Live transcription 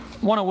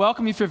want to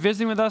welcome you if you're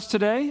visiting with us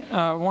today.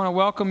 I want to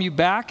welcome you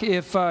back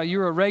if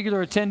you're a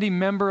regular attending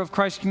member of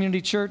Christ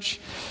Community Church.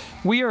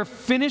 We are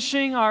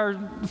finishing our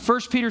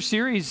 1 Peter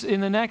series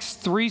in the next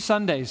 3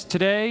 Sundays.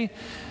 Today,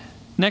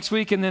 next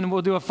week, and then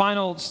we'll do a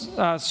final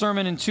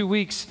sermon in 2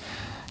 weeks.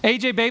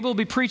 A.J. Babel will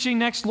be preaching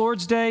next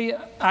Lord's Day.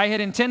 I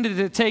had intended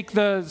to take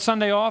the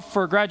Sunday off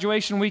for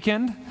graduation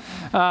weekend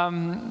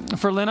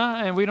for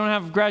Lena, and we don't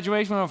have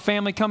graduation. We don't have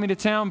family coming to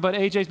town, but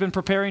A.J.'s been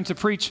preparing to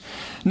preach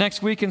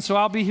next week, and so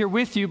I'll be here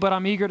with you, but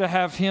I'm eager to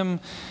have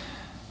him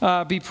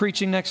be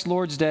preaching next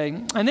Lord's Day.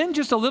 And then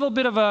just a little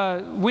bit of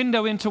a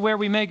window into where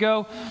we may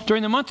go.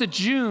 During the month of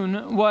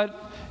June,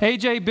 what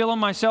A.J., Bill,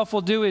 and myself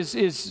will do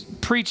is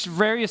preach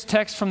various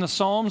texts from the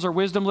Psalms or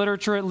wisdom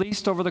literature at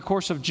least over the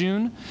course of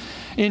June.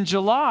 In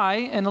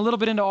July and a little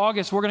bit into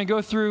August, we're going to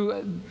go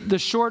through the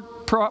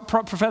short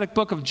prophetic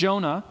book of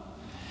Jonah.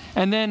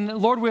 And then,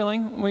 Lord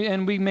willing,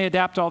 we may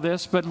adapt all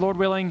this, but Lord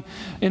willing,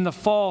 in the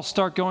fall,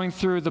 start going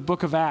through the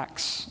book of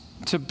Acts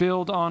to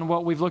build on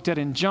what we've looked at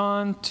in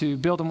John, to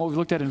build on what we've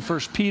looked at in 1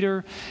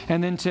 Peter,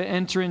 and then to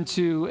enter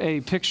into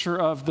a picture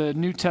of the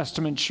New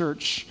Testament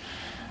church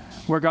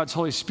where God's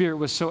Holy Spirit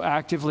was so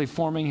actively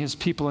forming his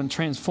people and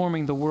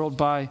transforming the world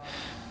by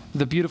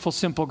the beautiful,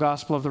 simple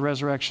gospel of the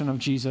resurrection of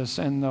Jesus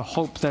and the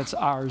hope that's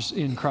ours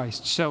in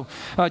Christ. So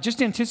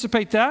just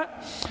anticipate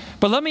that.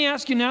 But let me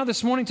ask you now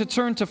this morning to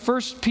turn to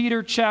 1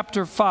 Peter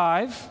chapter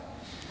 5.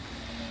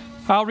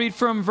 I'll read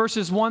from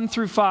verses 1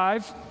 through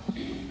 5.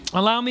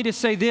 Allow me to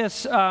say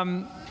this.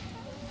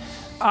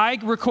 I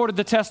recorded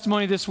the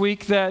testimony this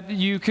week that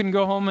you can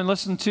go home and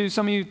listen to.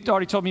 Some of you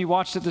already told me you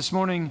watched it this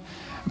morning.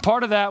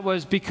 Part of that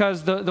was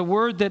because the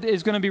word that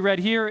is going to be read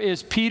here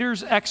is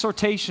Peter's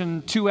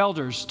exhortation to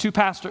elders, to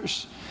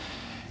pastors.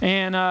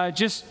 And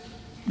it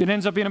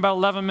ends up being about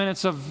 11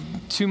 minutes of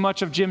too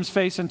much of Jim's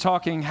face and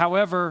talking.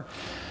 However,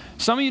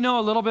 some of you know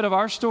a little bit of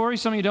our story.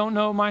 Some of you don't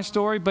know my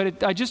story.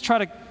 But I just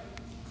try to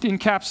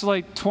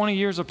encapsulate 20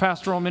 years of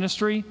pastoral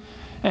ministry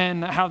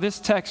and how this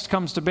text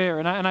comes to bear.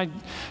 And I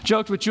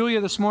joked with Julia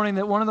this morning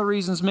that one of the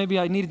reasons maybe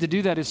I needed to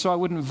do that is so I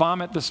wouldn't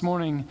vomit this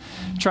morning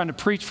trying to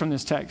preach from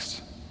this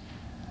text.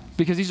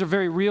 Because these are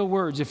very real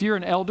words. If you're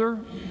an elder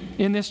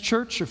in this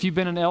church, or if you've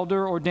been an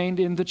elder ordained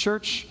in the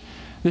church,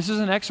 this is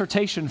an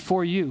exhortation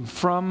for you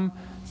from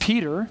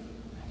Peter,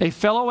 a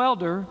fellow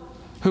elder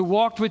who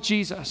walked with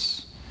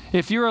Jesus.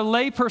 If you're a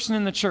lay person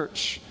in the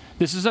church,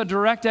 this is a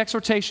direct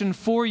exhortation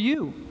for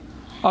you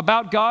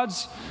about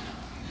God's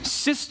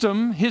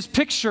system, his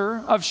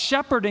picture of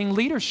shepherding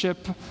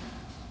leadership,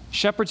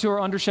 shepherds who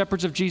are under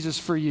shepherds of Jesus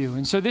for you.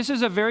 And so this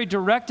is a very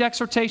direct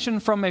exhortation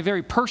from a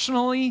very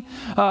personally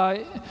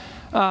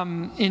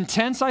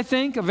intense, I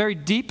think, a very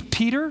deep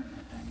Peter.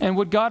 And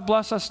would God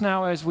bless us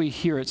now as we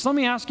hear it. So let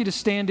me ask you to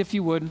stand if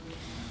you would.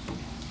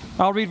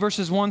 I'll read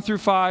verses 1 through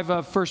 5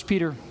 of 1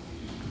 Peter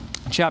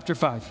chapter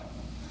 5.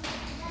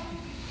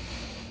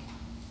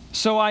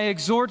 So I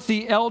exhort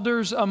the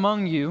elders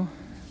among you,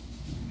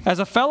 as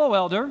a fellow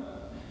elder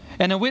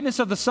and a witness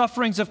of the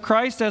sufferings of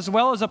Christ, as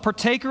well as a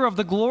partaker of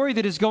the glory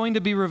that is going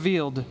to be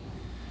revealed.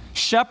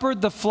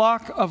 Shepherd the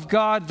flock of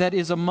God that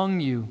is among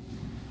you,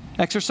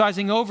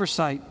 exercising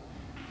oversight,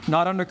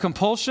 not under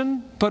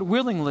compulsion, but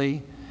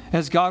willingly,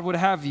 as God would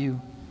have you,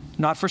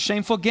 not for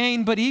shameful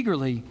gain, but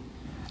eagerly,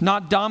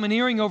 not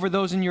domineering over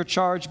those in your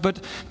charge,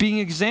 but being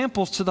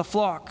examples to the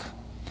flock.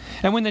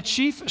 And when the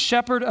chief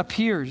shepherd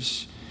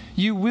appears,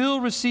 you will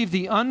receive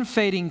the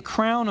unfading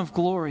crown of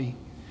glory.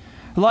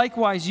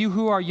 Likewise, you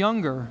who are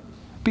younger,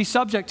 be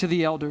subject to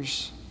the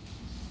elders.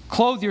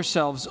 Clothe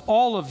yourselves,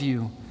 all of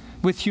you,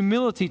 with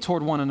humility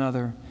toward one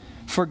another,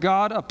 for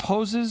God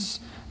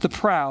opposes the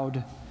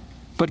proud,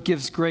 but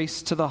gives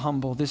grace to the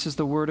humble. This is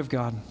the word of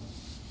God.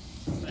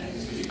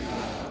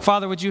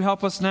 Father, would you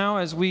help us now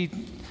as we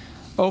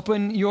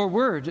open your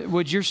word?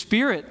 Would your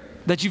spirit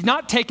that you've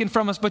not taken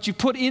from us, but you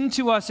put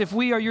into us if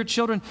we are your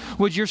children,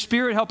 would your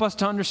spirit help us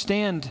to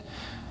understand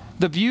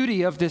the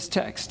beauty of this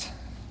text?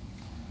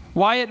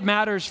 Why it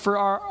matters for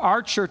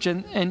our church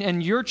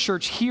and your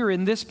church here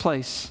in this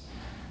place.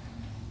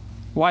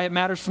 Why it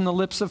matters from the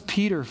lips of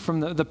Peter, from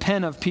the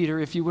pen of Peter,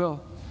 if you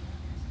will.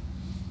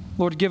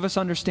 Lord, give us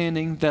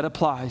understanding that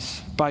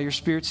applies by your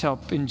Spirit's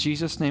help. In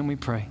Jesus' name we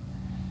pray.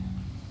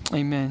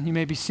 Amen. You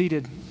may be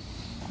seated.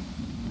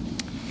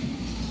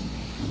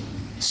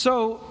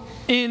 So,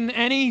 in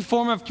any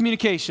form of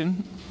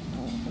communication,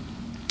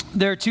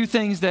 there are 2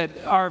 things that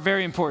are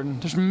very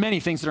important. There's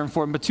many things that are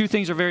important, but 2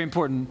 things are very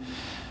important.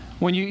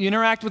 When you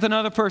interact with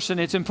another person,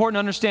 it's important to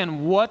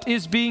understand what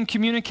is being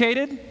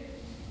communicated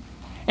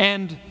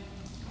and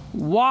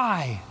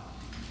why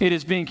it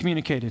is being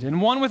communicated. And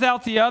one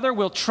without the other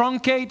will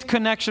truncate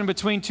connection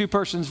between 2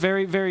 persons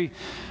very, very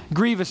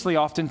grievously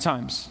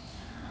oftentimes.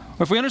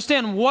 If we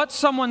understand what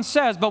someone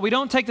says, but we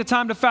don't take the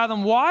time to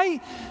fathom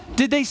why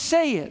did they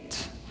say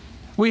it,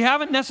 we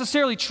haven't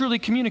necessarily truly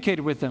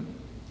communicated with them.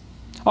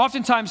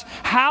 Oftentimes,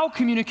 how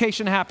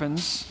communication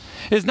happens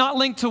is not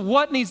linked to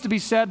what needs to be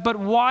said, but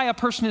why a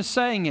person is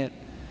saying it.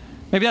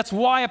 Maybe that's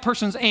why a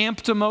person's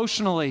amped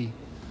emotionally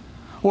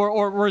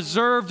or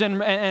reserved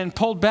and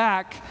pulled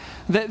back.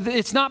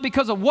 It's not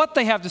because of what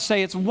they have to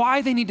say, it's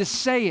why they need to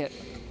say it.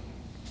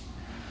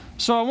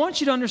 So I want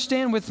you to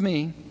understand with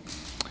me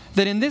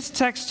that in this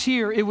text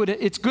here,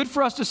 it's good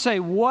for us to say,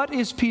 what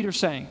is Peter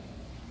saying?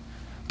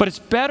 But it's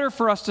better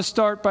for us to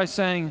start by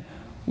saying,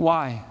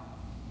 why?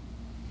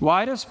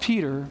 Why does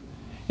Peter,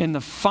 in the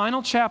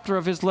final chapter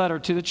of his letter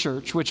to the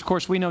church, which of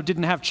course we know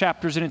didn't have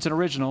chapters in its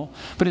original,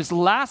 but his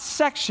last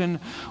section,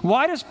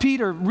 why does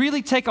Peter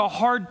really take a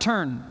hard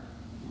turn?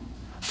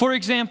 For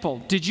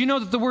example, did you know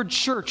that the word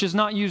church is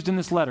not used in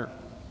this letter?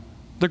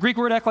 The Greek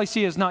word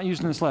ekklesia is not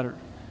used in this letter.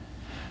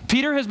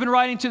 Peter has been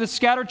writing to the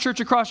scattered church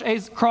across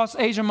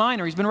Asia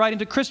Minor. He's been writing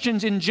to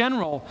Christians in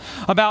general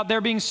about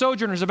their being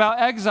sojourners, about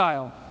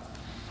exile,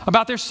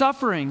 about their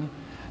suffering.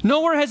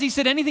 Nowhere has he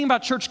said anything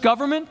about church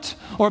government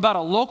or about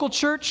a local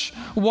church.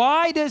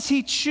 Why does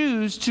he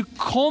choose to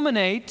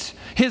culminate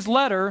his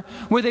letter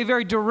with a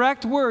very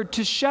direct word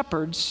to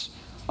shepherds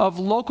of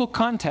local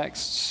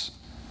contexts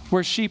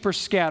where sheep are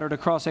scattered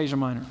across Asia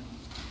Minor?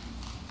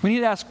 We need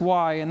to ask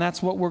why, and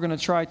that's what we're going to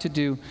try to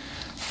do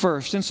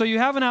first. And so you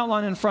have an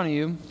outline in front of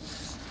you.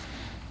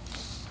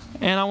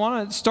 And I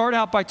want to start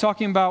out by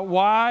talking about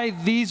why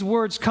these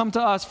words come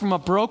to us from a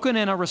broken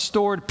and a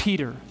restored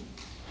Peter.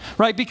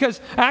 Right? Because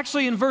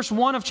actually in verse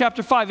 1 of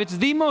chapter 5, it's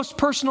the most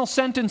personal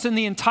sentence in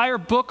the entire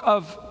book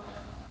of,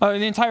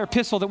 the entire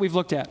epistle that we've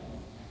looked at.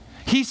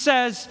 He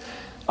says,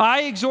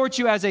 I exhort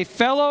you as a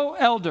fellow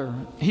elder.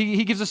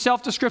 He gives a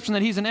self-description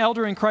that he's an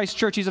elder in Christ's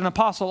church. He's an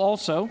apostle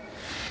also.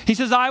 He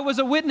says, I was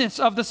a witness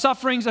of the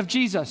sufferings of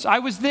Jesus. I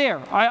was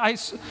there. I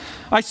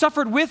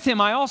suffered with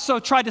him. I also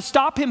tried to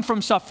stop him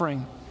from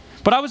suffering.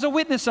 But I was a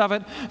witness of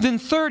it. Then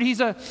third, he's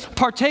a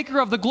partaker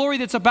of the glory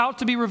that's about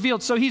to be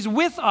revealed. So he's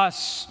with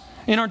us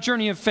in our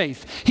journey of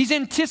faith. He's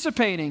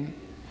anticipating.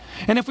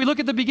 And if we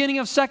look at the beginning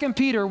of 2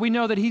 Peter, we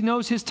know that he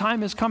knows his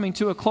time is coming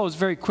to a close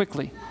very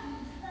quickly.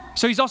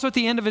 So he's also at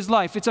the end of his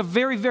life. It's a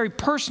very, very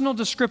personal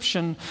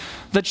description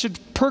that should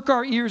perk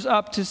our ears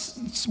up to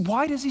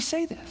why does he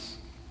say this?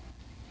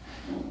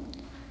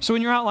 So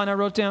in your outline, I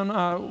wrote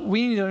down,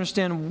 we need to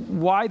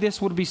understand why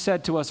this would be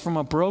said to us from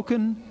a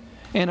broken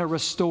and a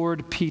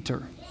restored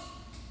Peter.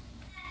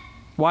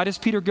 Why does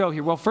Peter go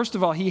here? Well, first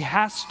of all, he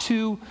has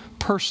to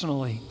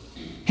personally.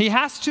 He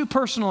has to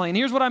personally. And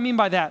here's what I mean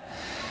by that.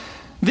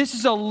 This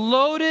is a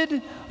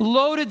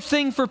loaded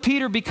thing for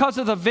Peter because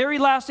of the very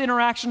last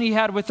interaction he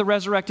had with the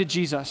resurrected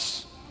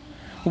Jesus.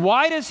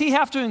 Why does he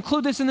have to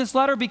include this in this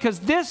letter? Because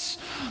this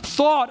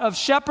thought of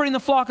shepherding the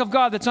flock of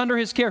God that's under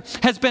his care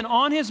has been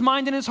on his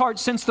mind and his heart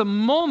since the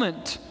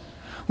moment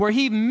where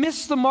he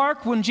missed the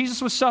mark when Jesus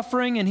was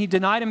suffering and he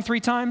denied him 3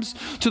 times,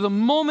 to the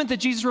moment that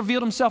Jesus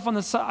revealed himself on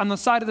the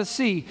side of the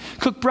sea,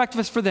 cooked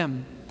breakfast for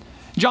them.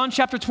 John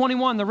chapter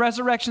 21, the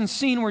resurrection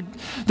scene where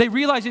they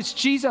realize it's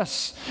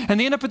Jesus. And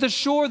they end up at the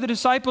shore, the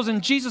disciples,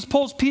 and Jesus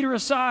pulls Peter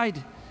aside.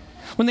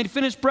 When they'd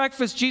finished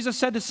breakfast, Jesus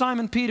said to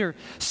Simon Peter,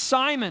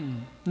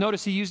 Simon,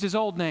 notice he used his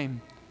old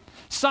name,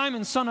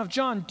 Simon, son of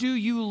John, do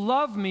you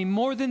love me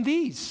more than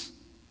these?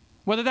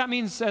 Whether that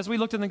means, as we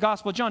looked in the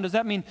Gospel of John, does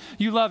that mean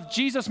you love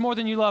Jesus more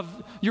than you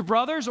love your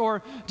brothers?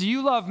 Or do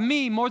you love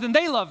me more than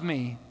they love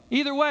me?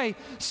 Either way,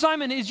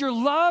 Simon, is your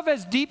love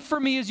as deep for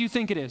me as you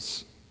think it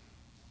is?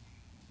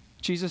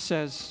 Jesus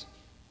says,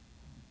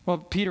 well,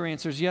 Peter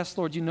answers, yes,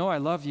 Lord, you know I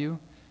love you.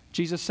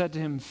 Jesus said to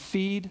him,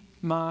 feed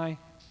my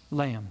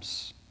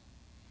lambs.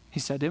 He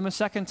said to him a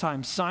second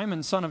time,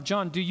 Simon, son of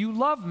John, do you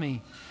love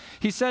me?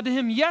 He said to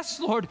him, yes,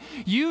 Lord,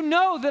 you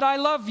know that I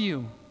love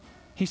you.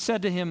 He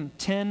said to him,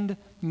 tend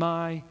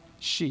my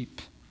sheep.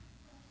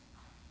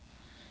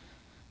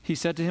 He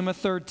said to him a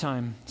third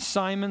time,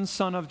 Simon,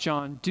 son of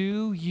John,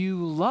 do you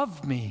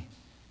love me?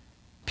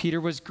 Peter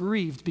was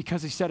grieved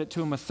because he said it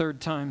to him a third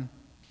time.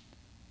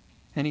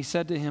 And he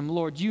said to him,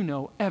 Lord, you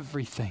know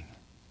everything.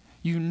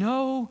 You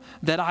know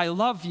that I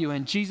love you.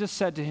 And Jesus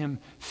said to him,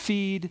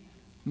 feed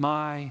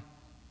my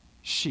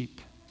sheep.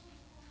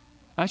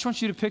 I just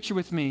want you to picture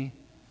with me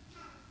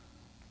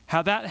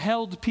how that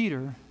held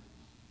Peter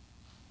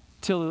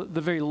till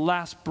the very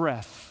last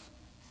breath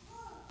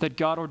that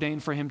God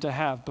ordained for him to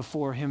have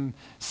before him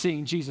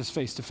seeing Jesus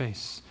face to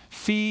face.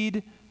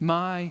 Feed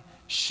my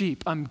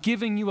sheep. I'm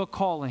giving you a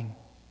calling.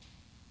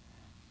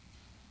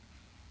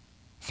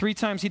 3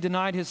 times he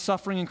denied his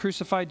suffering and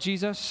crucified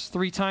Jesus.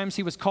 3 times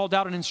he was called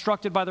out and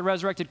instructed by the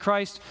resurrected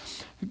Christ.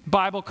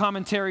 Bible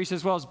commentaries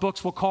as well as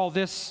books will call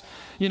this,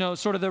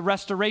 sort of the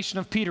restoration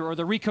of Peter or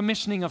the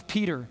recommissioning of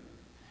Peter.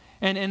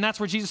 And that's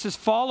where Jesus says,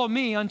 follow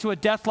me unto a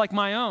death like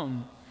my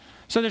own.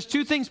 So there's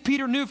 2 things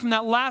Peter knew from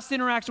that last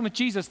interaction with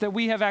Jesus that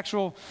we have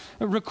actual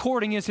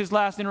recording is his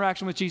last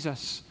interaction with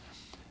Jesus.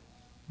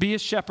 Be a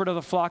shepherd of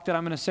the flock that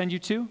I'm going to send you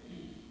to,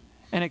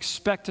 and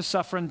expect to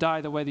suffer and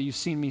die the way that you've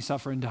seen me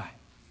suffer and die.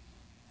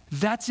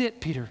 That's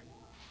it, Peter.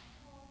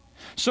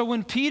 So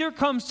when Peter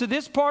comes to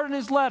this part in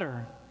his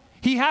letter,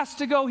 he has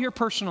to go here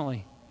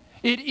personally.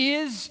 It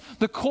is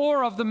the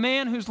core of the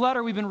man whose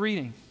letter we've been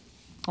reading.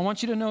 I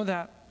want you to know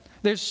that.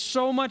 There's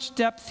so much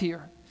depth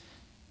here.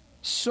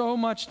 So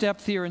much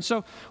depth here. And so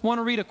I want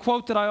to read a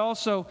quote that I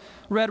also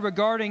read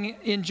regarding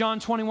in John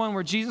 21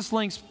 where Jesus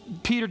links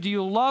Peter, do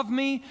you love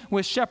me,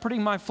 with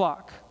shepherding my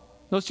flock?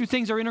 Those two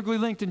things are integrally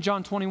linked in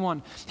John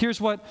 21.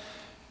 Here's what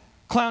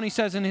Clowney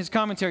says in his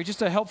commentary,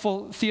 just a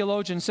helpful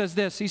theologian says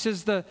this. He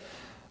says the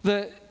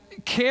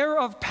care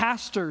of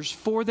pastors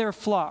for their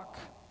flock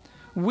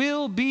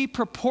will be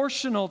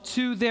proportional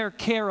to their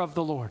care of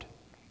the Lord.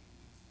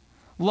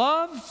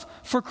 Love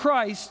for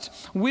Christ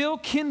will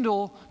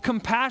kindle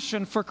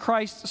compassion for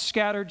Christ's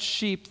scattered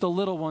sheep, the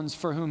little ones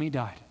for whom he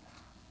died.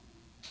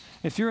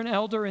 If you're an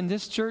elder in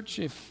this church,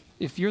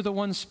 if you're the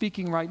one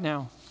speaking right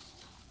now,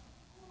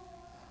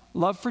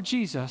 love for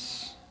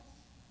Jesus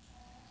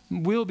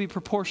will be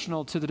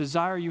proportional to the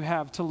desire you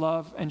have to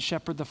love and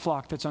shepherd the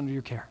flock that's under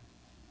your care.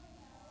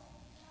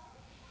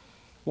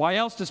 Why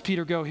else does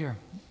Peter go here?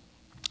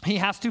 He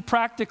has to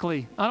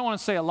practically. I don't want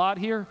to say a lot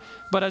here,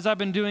 but as I've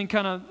been doing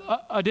kind of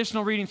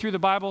additional reading through the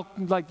Bible,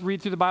 like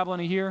read through the Bible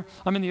in a year,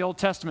 I'm in the Old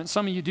Testament.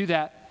 Some of you do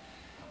that.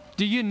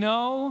 Do you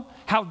know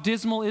how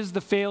dismal is the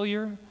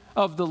failure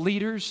of the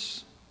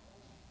leaders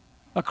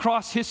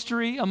across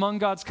history among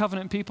God's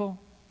covenant people?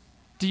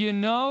 Do you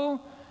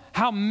know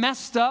how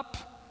messed up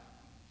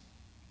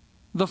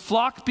the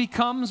flock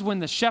becomes when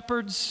the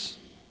shepherds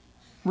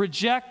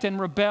reject and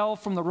rebel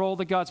from the role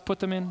that God's put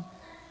them in?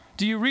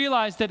 Do you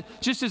realize that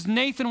just as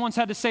Nathan once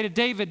had to say to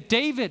David,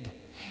 David,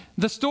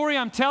 the story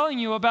I'm telling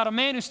you about a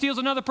man who steals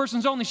another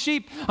person's only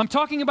sheep, I'm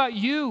talking about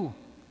you.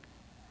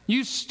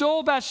 You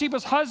stole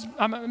Bathsheba's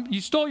husband,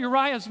 you stole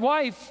Uriah's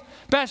wife,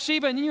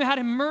 Bathsheba, and you had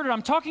him murdered.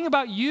 I'm talking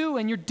about you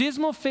and your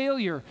dismal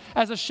failure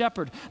as a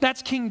shepherd.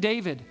 That's King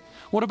David.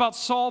 What about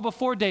Saul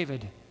before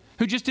David,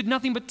 who just did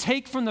nothing but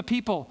take from the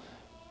people?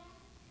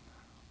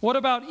 What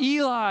about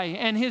Eli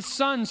and his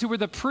sons who were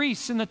the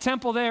priests in the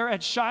temple there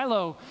at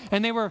Shiloh,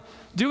 and they were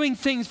doing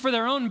things for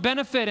their own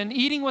benefit and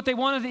eating what they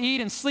wanted to eat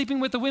and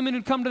sleeping with the women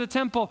who'd come to the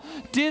temple?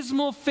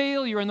 Dismal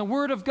failure, and the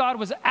word of God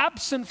was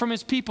absent from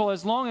his people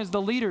as long as the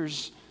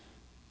leaders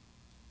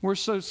were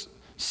so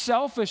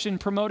selfish in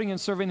promoting and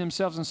serving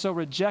themselves and so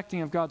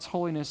rejecting of God's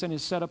holiness and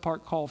his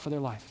set-apart call for their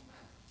life.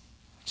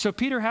 So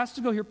Peter has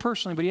to go here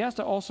personally, but he has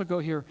to also go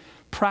here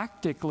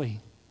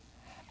practically.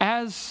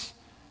 As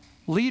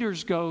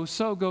leaders go,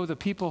 so go the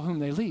people whom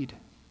they lead.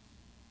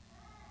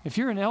 If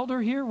you're an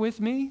elder here with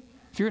me,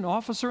 if you're an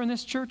officer in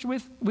this church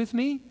with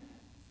me,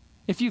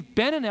 if you've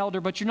been an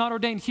elder but you're not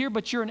ordained here,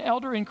 but you're an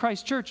elder in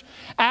Christ's church,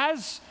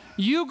 as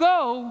you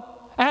go,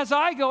 as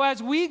I go,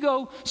 as we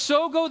go,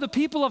 so go the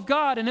people of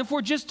God. And if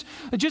we're just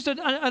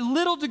a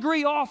little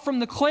degree off from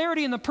the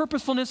clarity and the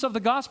purposefulness of the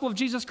gospel of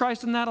Jesus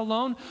Christ and that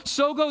alone,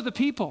 so go the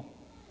people.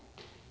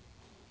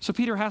 So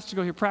Peter has to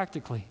go here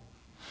practically.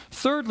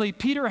 Thirdly,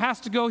 Peter has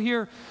to go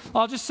here,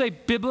 I'll just say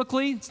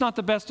biblically, it's not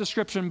the best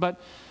description, but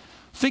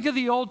think of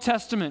the Old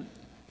Testament.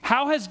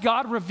 How has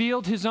God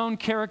revealed his own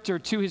character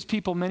to his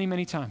people many,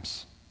 many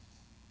times?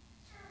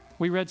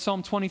 We read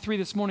Psalm 23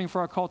 this morning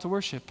for our call to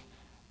worship.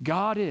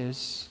 God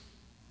is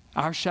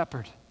our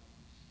shepherd.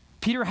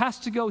 Peter has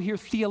to go here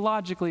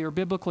theologically or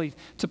biblically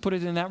to put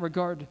it in that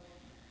regard.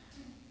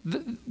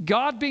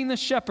 God being the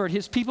shepherd,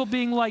 his people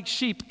being like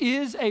sheep,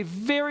 is a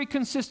very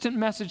consistent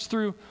message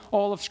through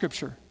all of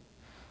Scripture.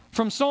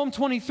 From Psalm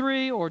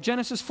 23 or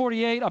Genesis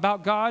 48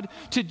 about God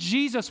to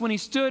Jesus when he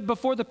stood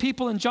before the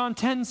people in John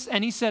 10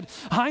 and he said,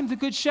 I'm the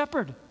good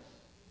shepherd.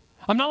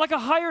 I'm not like a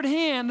hired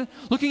hand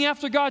looking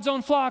after God's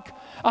own flock.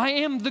 I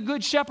am the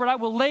good shepherd. I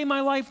will lay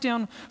my life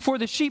down for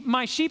the sheep.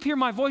 My sheep hear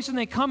my voice and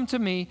they come to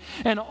me.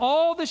 And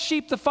all the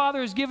sheep the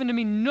Father has given to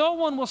me, no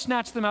one will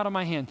snatch them out of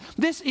my hand.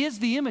 This is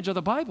the image of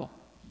the Bible.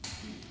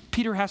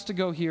 Peter has to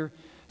go here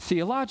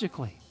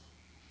theologically.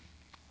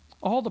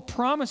 All the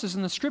promises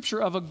in the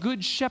Scripture of a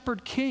good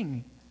shepherd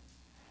king.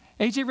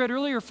 AJ read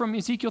earlier from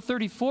Ezekiel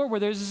 34 where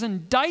there's this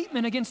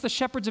indictment against the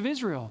shepherds of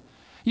Israel.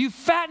 You've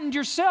fattened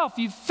yourself,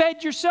 you've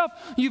fed yourself,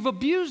 you've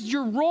abused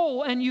your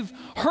role, and you've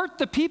hurt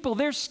the people.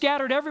 They're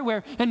scattered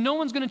everywhere, and no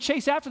one's going to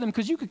chase after them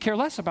because you could care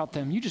less about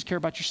them. You just care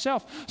about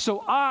yourself.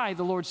 So I,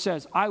 the Lord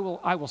says, I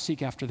will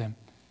seek after them.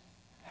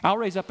 I'll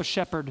raise up a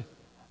shepherd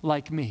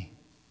like me.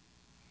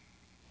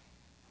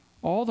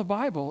 All the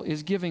Bible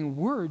is giving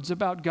words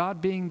about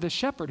God being the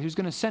shepherd who's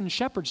going to send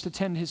shepherds to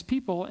tend his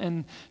people,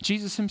 and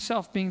Jesus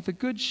himself being the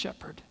good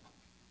shepherd.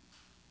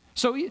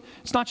 So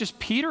it's not just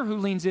Peter who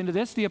leans into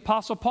this. The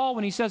Apostle Paul,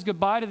 when he says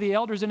goodbye to the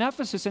elders in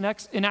Ephesus in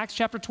Acts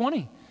chapter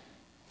 20,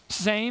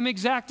 same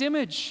exact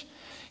image.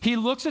 He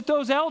looks at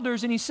those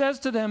elders and he says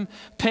to them,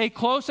 pay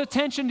close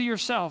attention to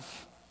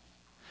yourself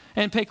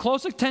and pay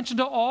close attention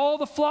to all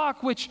the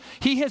flock which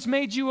he has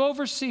made you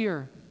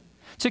overseer,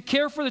 to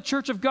care for the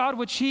church of God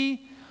which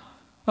he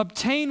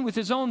obtained with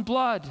his own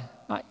blood.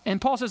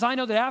 And Paul says, I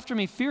know that after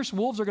me, fierce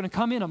wolves are going to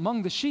come in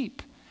among the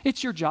sheep.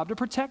 It's your job to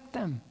protect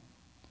them.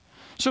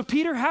 So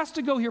Peter has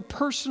to go here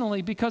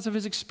personally because of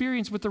his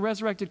experience with the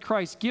resurrected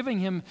Christ, giving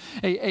him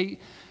a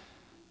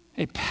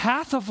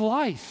path of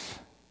life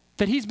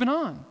that he's been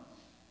on.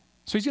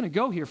 So he's going to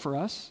go here for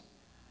us.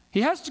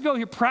 He has to go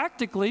here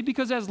practically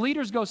because as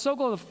leaders go, so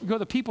go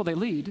the people they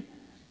lead.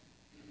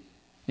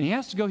 And he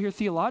has to go here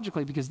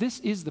theologically because this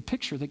is the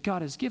picture that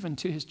God has given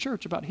to his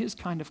church about his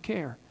kind of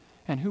care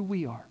and who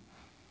we are.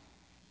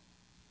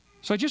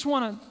 So I just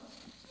want to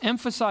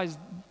emphasize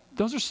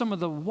those are some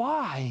of the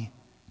why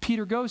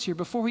Peter goes here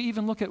before we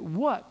even look at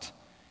what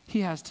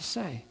he has to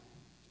say.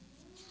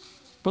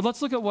 But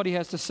let's look at what he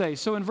has to say.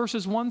 So in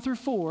verses 1 through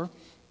 4,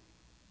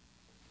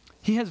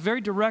 he has very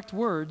direct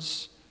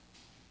words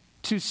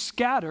to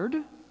scattered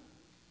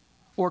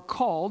or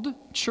called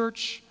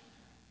church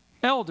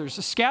elders.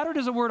 Scattered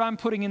is a word I'm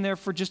putting in there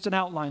for just an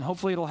outline.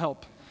 Hopefully it'll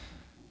help.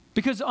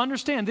 Because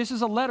understand, this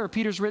is a letter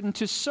Peter's written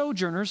to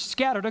sojourners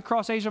scattered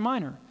across Asia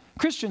Minor.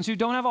 Christians who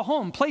don't have a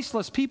home,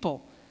 placeless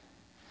people.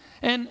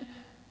 And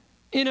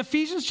in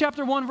Ephesians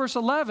chapter 1, verse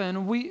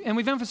 11,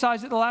 we've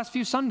emphasized it the last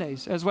few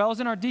Sundays, as well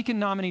as in our deacon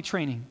nominee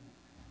training.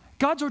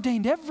 God's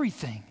ordained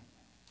everything.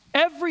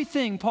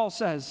 Everything, Paul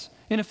says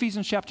in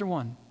Ephesians chapter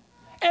 1.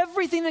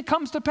 Everything that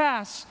comes to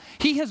pass,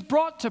 he has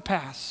brought to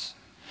pass.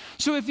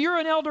 So if you're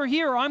an elder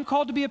here, or I'm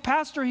called to be a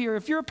pastor here,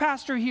 if you're a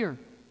pastor here,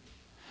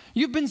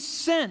 you've been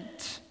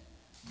sent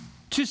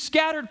to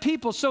scattered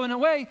people. So in a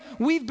way,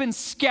 we've been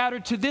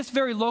scattered to this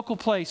very local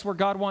place where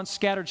God wants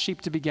scattered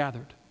sheep to be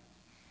gathered.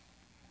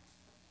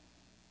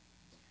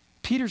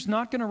 Peter's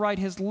not going to write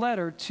his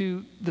letter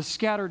to the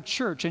scattered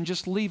church and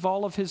just leave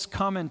all of his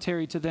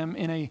commentary to them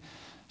in a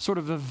sort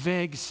of a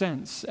vague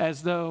sense,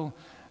 as though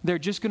they're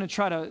just going to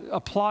try to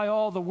apply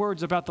all the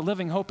words about the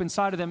living hope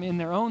inside of them in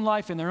their own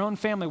life, in their own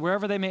family,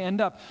 wherever they may end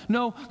up.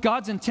 No,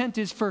 God's intent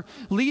is for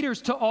leaders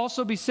to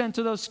also be sent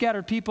to those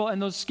scattered people, and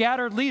those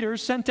scattered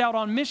leaders sent out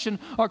on mission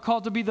are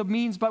called to be the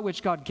means by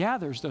which God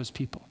gathers those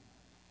people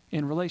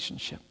in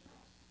relationship.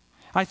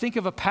 I think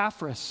of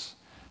Epaphras.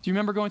 Do you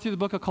remember going through the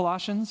book of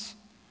Colossians?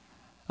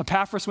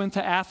 Epaphras went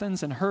to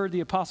Athens and heard the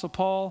Apostle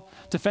Paul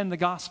defend the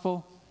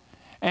gospel.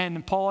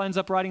 And Paul ends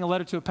up writing a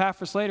letter to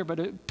Epaphras later,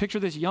 but picture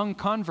this young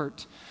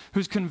convert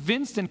who's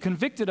convinced and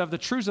convicted of the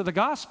truths of the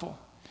gospel.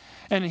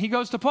 And he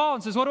goes to Paul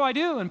and says, what do I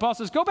do? And Paul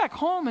says, go back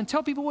home and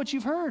tell people what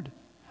you've heard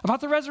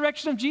about the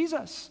resurrection of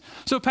Jesus.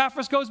 So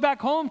Epaphras goes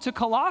back home to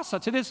Colossae,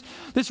 to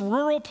this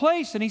rural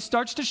place, and he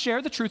starts to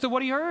share the truth of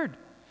what he heard.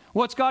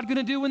 What's God going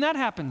to do when that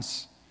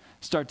happens?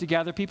 Start to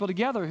gather people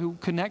together who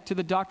connect to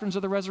the doctrines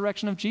of the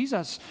resurrection of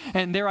Jesus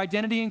and their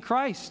identity in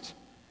Christ.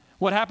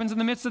 What happens in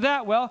the midst of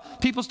that? Well,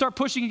 people start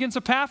pushing against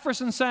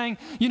Epaphras and saying,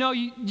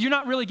 you're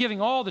not really giving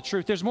all the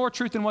truth. There's more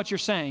truth than what you're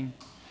saying.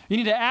 You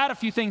need to add a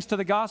few things to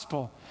the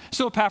gospel.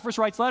 So Epaphras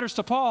writes letters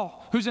to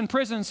Paul, who's in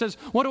prison, and says,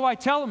 what do I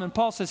tell him? And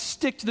Paul says,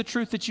 stick to the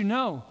truth that you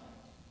know.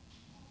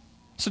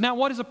 So now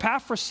what is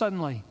Epaphras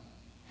suddenly?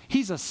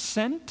 He's a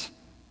sent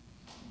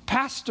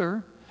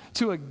pastor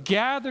to a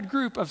gathered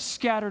group of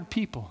scattered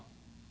people.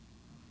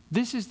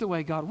 This is the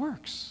way God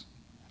works.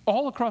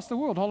 All across the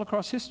world, all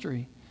across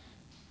history.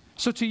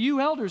 So to you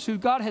elders who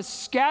God has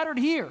scattered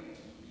here,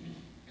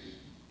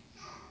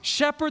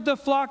 shepherd the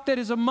flock that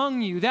is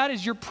among you. That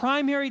is your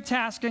primary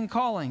task and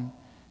calling.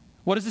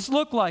 What does this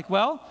look like?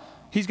 Well,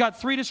 he's got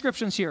 3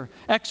 descriptions here.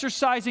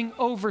 Exercising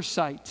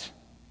oversight,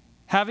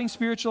 having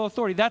spiritual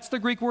authority. That's the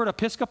Greek word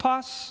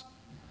episkopos.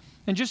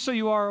 And just so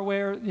you are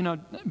aware,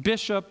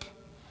 bishop,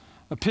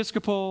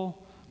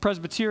 episcopal,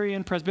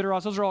 Presbyterian,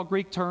 presbyteros, those are all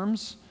Greek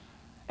terms.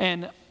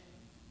 And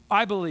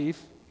I believe,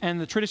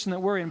 and the tradition that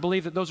we're in,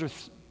 believe that those are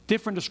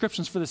different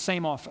descriptions for the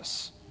same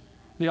office,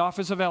 the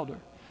office of elder.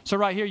 So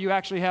right here you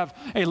actually have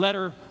a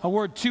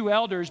word to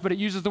elders, but it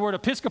uses the word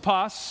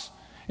episkopos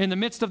in the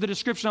midst of the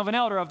description of an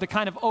elder, of the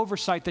kind of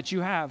oversight that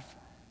you have.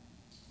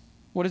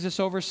 What is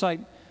this oversight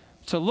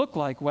to look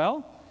like?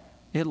 Well,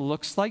 it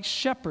looks like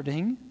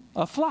shepherding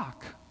a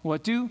flock.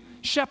 What do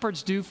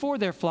shepherds do for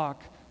their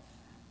flock?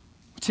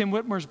 Tim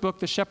Whitmer's book,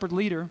 The Shepherd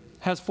Leader,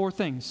 has 4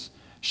 things.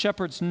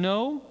 Shepherds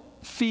know,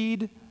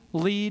 feed,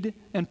 lead,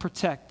 and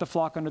protect the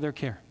flock under their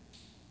care.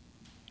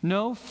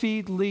 Know,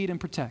 feed, lead, and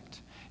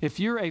protect. If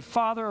you're a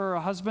father or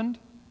a husband,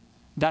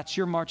 that's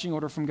your marching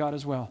order from God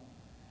as well.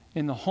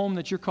 In the home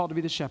that you're called to be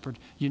the shepherd.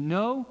 You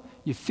know,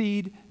 you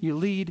feed, you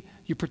lead,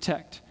 you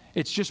protect.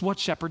 It's just what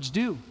shepherds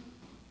do.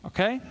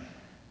 Okay?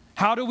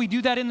 How do we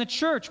do that in the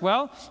church?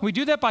 Well, we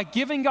do that by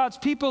giving God's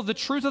people the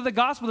truth of the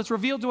gospel that's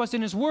revealed to us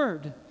in His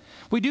Word.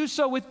 We do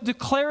so with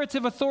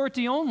declarative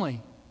authority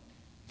only.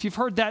 If you've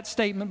heard that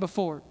statement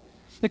before.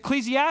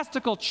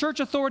 Ecclesiastical, church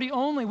authority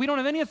only. We don't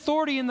have any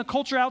authority in the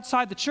culture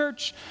outside the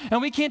church,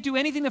 and we can't do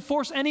anything to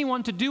force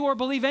anyone to do or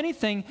believe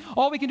anything.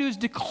 All we can do is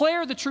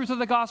declare the truth of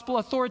the gospel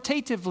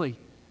authoritatively.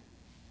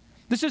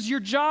 This is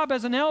your job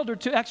as an elder,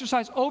 to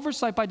exercise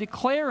oversight by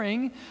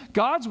declaring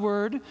God's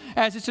word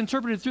as it's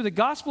interpreted through the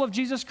gospel of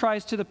Jesus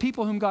Christ to the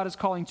people whom God is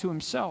calling to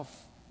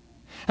Himself.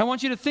 I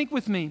want you to think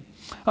with me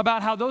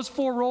about how those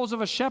 4 roles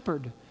of a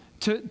shepherd,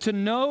 to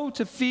know,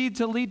 to feed,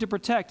 to lead, to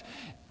protect,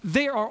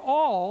 they are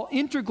all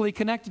integrally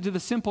connected to the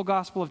simple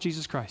gospel of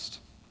Jesus Christ.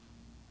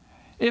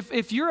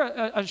 If you're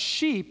a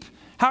sheep,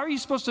 how are you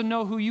supposed to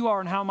know who you are,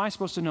 and how am I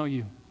supposed to know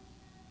you?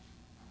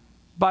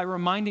 by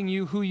reminding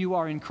you who you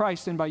are in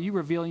Christ and by you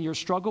revealing your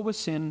struggle with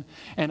sin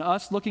and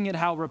us looking at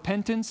how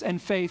repentance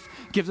and faith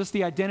gives us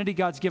the identity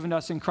God's given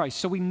us in Christ.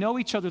 So we know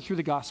each other through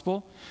the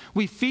gospel.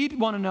 We feed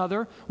one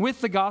another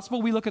with the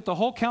gospel. We look at the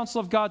whole counsel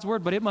of God's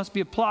word, but it must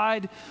be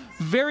applied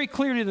very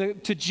clearly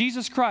to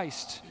Jesus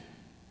Christ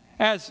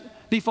as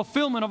the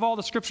fulfillment of all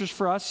the scriptures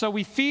for us. So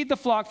we feed the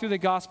flock through the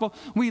gospel.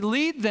 We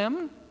lead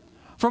them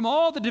from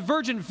all the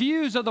divergent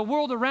views of the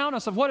world around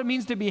us of what it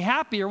means to be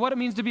happy or what it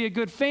means to be a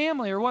good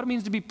family or what it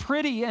means to be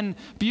pretty and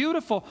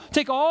beautiful.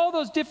 Take all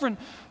those different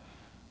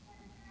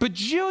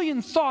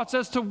bajillion thoughts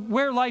as to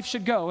where life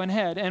should go and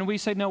head. And we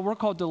say, no, we're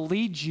called to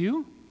lead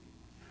you,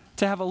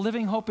 to have a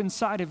living hope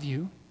inside of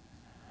you,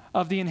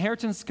 of the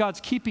inheritance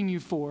God's keeping you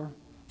for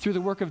through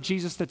the work of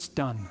Jesus that's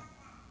done.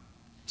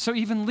 So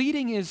even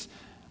leading is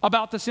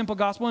about the simple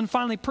gospel. And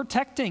finally,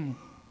 protecting.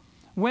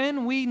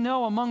 When we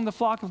know among the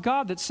flock of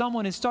God that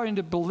someone is starting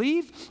to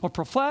believe or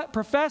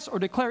profess or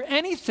declare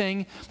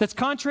anything that's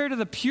contrary to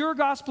the pure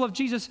gospel of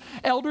Jesus,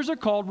 elders are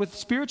called with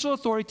spiritual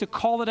authority to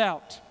call it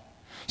out.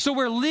 So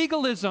where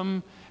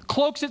legalism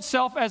cloaks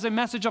itself as a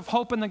message of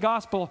hope in the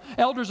gospel,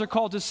 elders are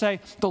called to say,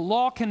 the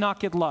law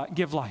cannot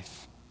give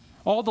life.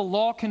 All the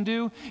law can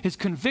do is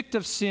convict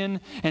of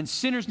sin, and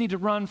sinners need to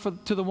run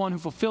to the one who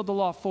fulfilled the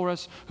law for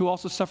us, who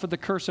also suffered the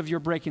curse of your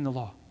breaking the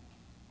law.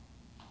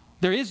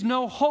 There is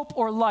no hope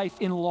or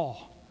life in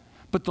law,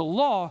 but the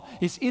law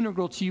is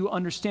integral to you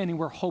understanding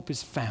where hope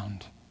is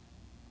found.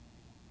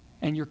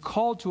 And you're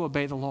called to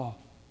obey the law.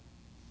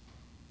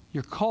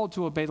 You're called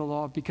to obey the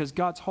law because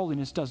God's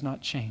holiness does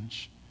not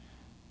change.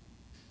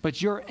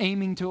 But your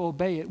aiming to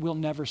obey it will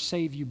never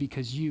save you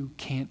because you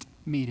can't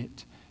meet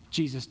it.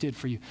 Jesus did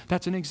for you.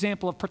 That's an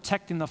example of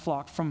protecting the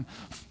flock from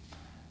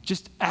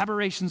just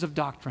aberrations of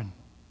doctrine.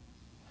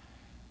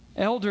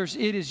 Elders,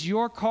 it is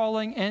your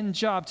calling and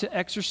job to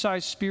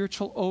exercise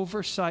spiritual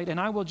oversight. And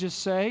I will just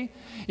say,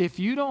 if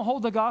you don't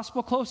hold the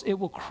gospel close, it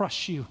will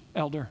crush you,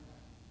 elder.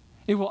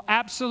 It will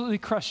absolutely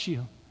crush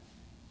you.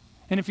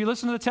 And if you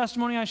listen to the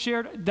testimony I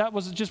shared, that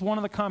was just one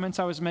of the comments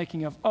I was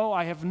making of, oh,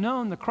 I have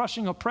known the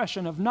crushing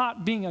oppression of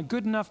not being a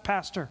good enough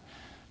pastor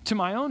to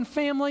my own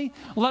family,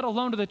 let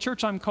alone to the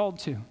church I'm called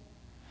to.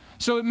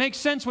 So it makes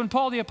sense when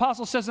Paul the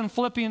Apostle says in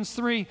Philippians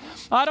 3,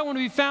 I don't want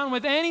to be found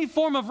with any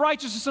form of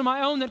righteousness of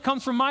my own that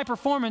comes from my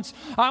performance.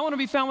 I want to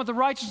be found with the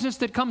righteousness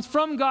that comes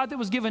from God that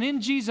was given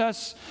in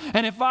Jesus.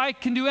 And if I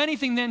can do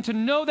anything then to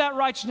know that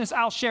righteousness,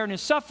 I'll share in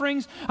his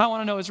sufferings. I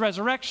want to know his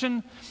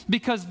resurrection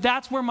because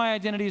that's where my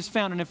identity is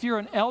found. And if you're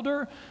an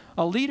elder,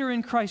 a leader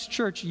in Christ's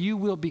church, you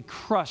will be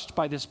crushed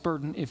by this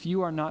burden if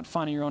you are not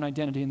finding your own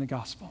identity in the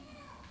gospel.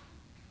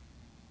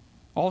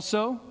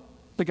 Also,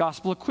 the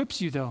gospel equips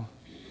you though.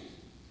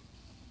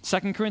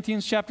 2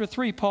 Corinthians chapter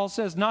 3, Paul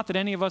says, not that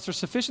any of us are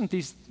sufficient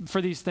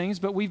for these things,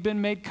 but we've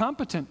been made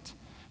competent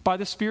by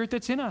the Spirit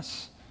that's in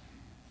us.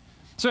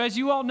 So as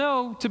you all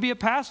know, to be a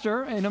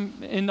pastor,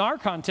 in our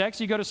context,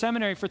 you go to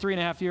seminary for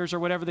 3.5 years or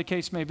whatever the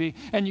case may be,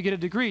 and you get a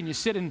degree, and you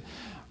sit and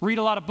read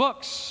a lot of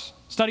books,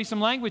 study some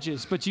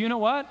languages. But you know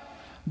what?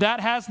 That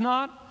has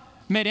not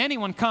made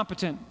anyone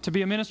competent to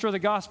be a minister of the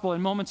gospel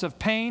in moments of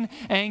pain,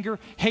 anger,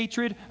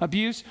 hatred,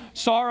 abuse,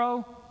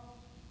 sorrow,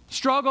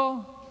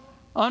 struggle,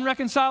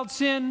 unreconciled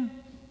sin.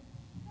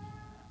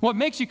 What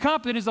makes you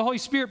competent is the Holy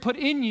Spirit put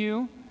in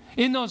you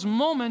in those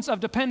moments of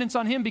dependence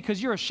on him because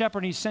you're a shepherd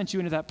and he sent you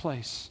into that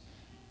place.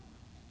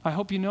 I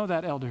hope you know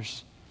that,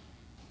 elders.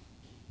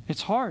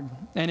 It's hard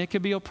and it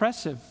can be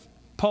oppressive.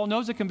 Paul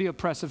knows it can be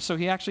oppressive, so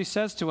he actually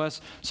says to us,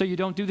 so you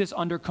don't do this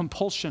under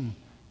compulsion.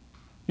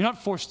 You're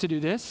not forced to do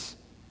this.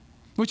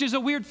 Which is a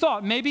weird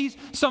thought. Maybe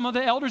some of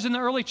the elders in the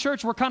early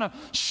church were kind of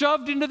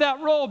shoved into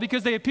that role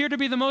because they appeared to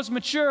be the most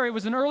mature. It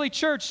was an early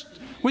church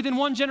within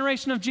one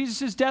generation of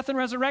Jesus' death and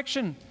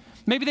resurrection.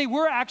 Maybe they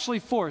were actually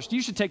forced.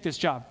 You should take this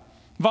job.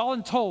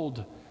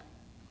 Voluntold.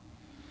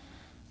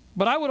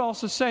 But I would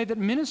also say that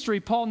ministry,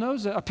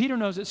 Peter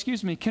knows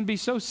it, can be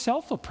so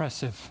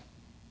self-oppressive.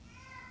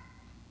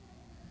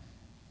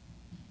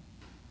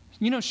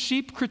 You know,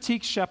 sheep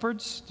critique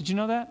shepherds. Did you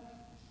know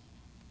that?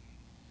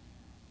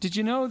 Did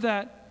you know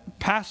that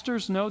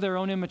pastors know their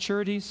own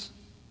immaturities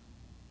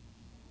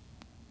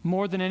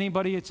more than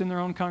anybody that's in their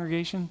own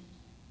congregation?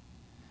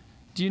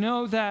 Do you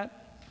know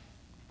that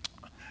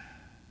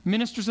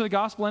ministers of the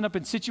gospel end up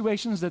in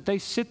situations that they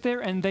sit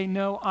there and they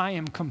know, I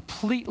am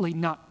completely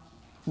not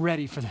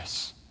ready for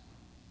this?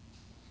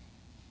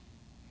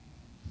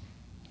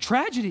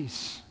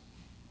 Tragedies.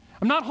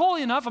 I'm not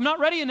holy enough. I'm not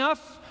ready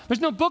enough.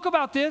 There's no book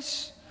about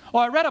this.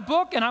 Or I read a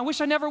book and I wish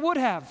I never would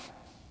have.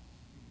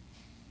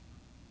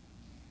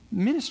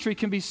 Ministry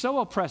can be so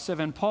oppressive,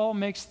 and Paul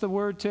makes the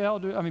word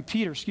to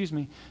Peter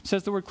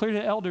says the word clear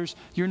to elders,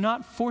 you're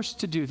not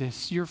forced to do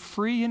this. You're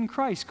free in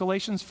Christ,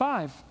 Galatians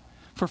 5.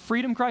 For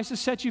freedom Christ has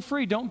set you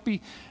free. Don't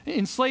be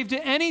enslaved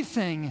to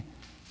anything,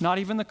 not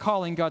even the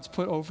calling God's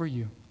put over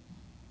you.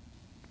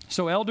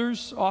 So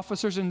elders,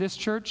 officers in this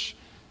church,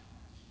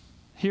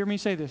 hear me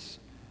say this.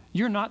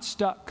 You're not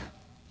stuck.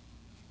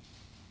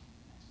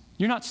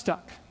 You're not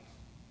stuck.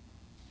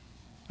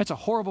 That's a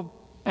horrible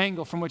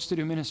angle from which to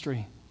do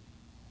ministry.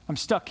 I'm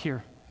stuck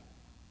here.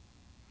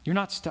 You're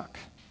not stuck.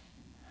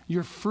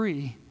 You're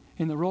free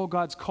in the role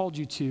God's called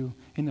you to,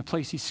 in the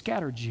place He's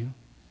scattered you,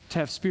 to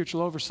have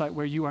spiritual oversight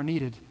where you are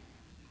needed,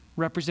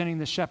 representing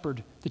the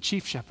shepherd, the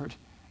chief shepherd,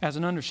 as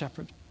an under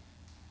shepherd.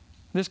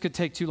 This could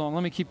take too long.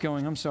 Let me keep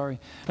going. I'm sorry.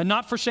 And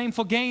not for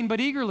shameful gain, but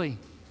eagerly.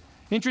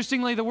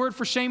 Interestingly, the word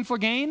for shameful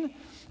gain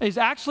is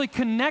actually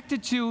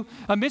connected to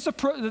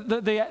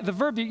the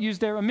verb that you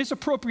used there, a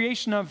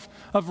misappropriation of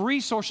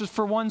resources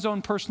for one's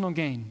own personal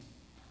gain.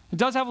 It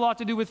does have a lot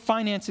to do with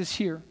finances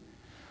here,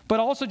 but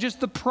also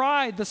just the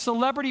pride, the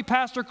celebrity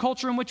pastor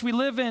culture in which we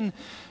live in,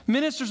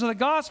 ministers of the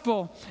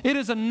gospel. It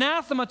is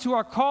anathema to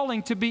our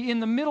calling to be in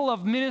the middle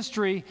of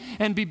ministry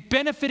and be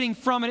benefiting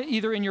from it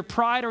either in your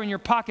pride or in your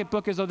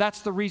pocketbook as though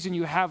that's the reason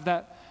you have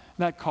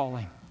that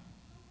calling.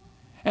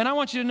 And I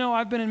want you to know,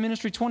 I've been in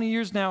ministry 20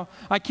 years now.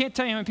 I can't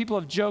tell you how many people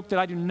have joked that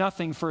I do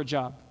nothing for a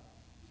job.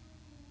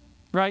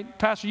 Right?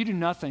 Pastor, you do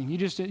nothing.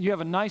 You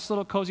have a nice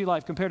little cozy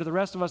life compared to the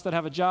rest of us that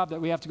have a job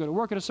that we have to go to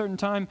work at a certain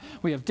time.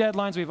 We have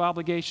deadlines. We have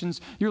obligations.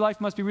 Your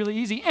life must be really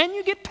easy, and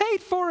you get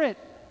paid for it.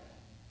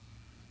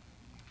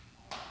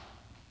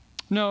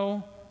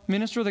 No,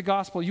 minister of the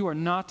gospel, you are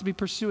not to be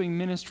pursuing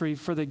ministry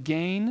for the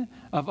gain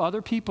of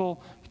other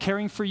people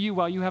caring for you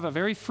while you have a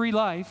very free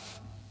life,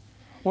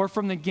 or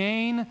from the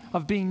gain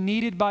of being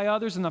needed by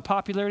others and the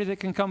popularity that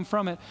can come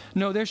from it.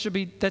 No,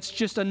 that's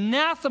just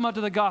anathema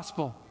to the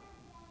gospel.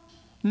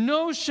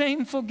 No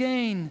shameful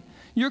gain.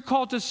 You're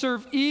called to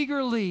serve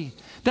eagerly.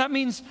 That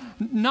means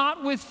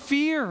not with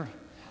fear.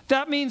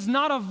 That means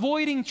not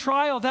avoiding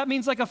trial. That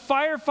means like a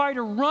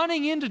firefighter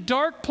running into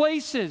dark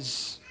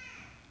places.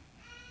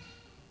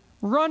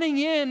 Running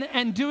in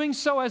and doing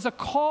so as a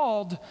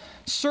called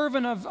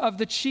servant of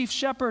the chief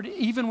shepherd,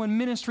 even when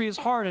ministry is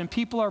hard and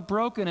people are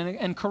broken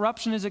and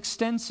corruption is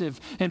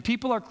extensive and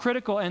people are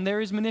critical and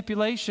there is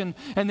manipulation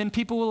and then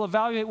people will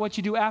evaluate what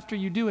you do after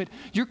you do it.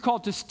 You're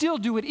called to still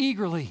do it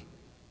eagerly.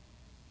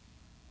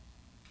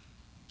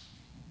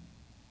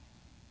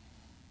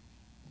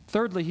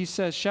 Thirdly, he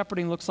says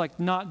shepherding looks like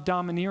not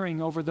domineering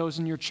over those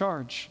in your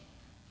charge,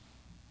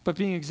 but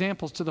being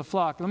examples to the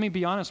flock. Let me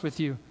be honest with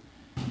you.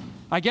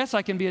 I guess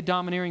I can be a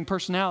domineering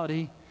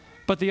personality,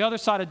 but the other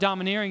side of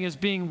domineering is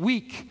being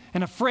weak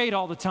and afraid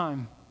all the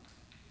time.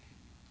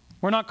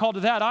 We're not called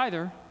to that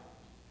either.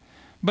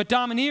 But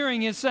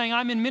domineering is saying,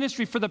 I'm in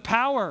ministry for the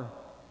power.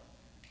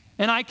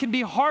 And I can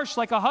be harsh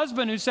like a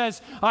husband who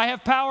says, I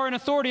have power and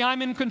authority,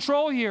 I'm in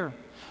control here.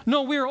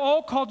 No, we are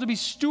all called to be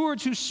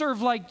stewards who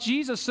serve like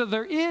Jesus. So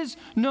there is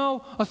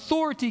no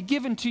authority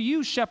given to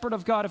you, shepherd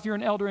of God, if you're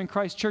an elder in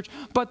Christ Church,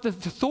 but the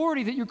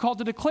authority that you're called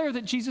to declare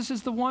that Jesus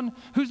is the one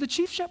who's the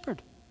chief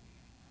shepherd.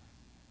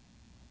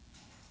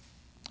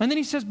 And then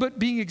he says, but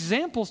being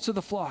examples to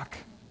the flock.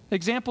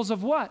 Examples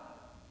of what?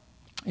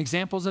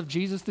 Examples of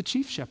Jesus, the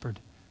chief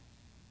shepherd.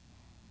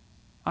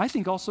 I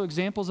think also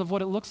examples of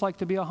what it looks like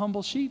to be a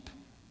humble sheep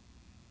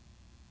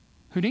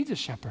who needs a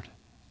shepherd,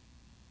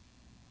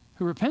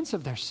 who repents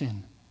of their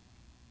sin,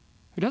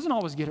 who doesn't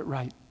always get it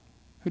right,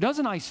 who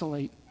doesn't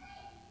isolate.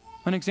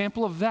 An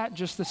example of that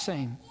just the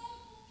same.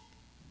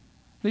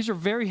 These are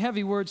very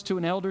heavy words to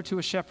an elder, to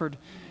a shepherd,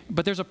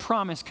 but there's a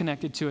promise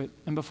connected to it.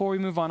 And before we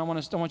move on, I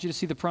want you to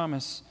see the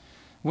promise.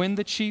 When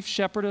the chief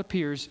shepherd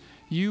appears,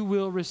 you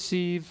will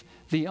receive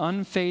the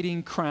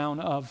unfading crown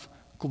of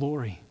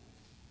glory.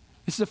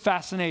 This is a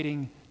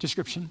fascinating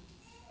description.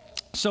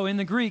 So in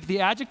the Greek,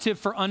 the adjective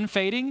for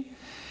unfading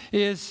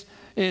is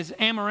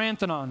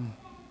amaranthanon,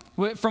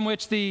 from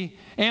which the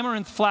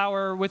amaranth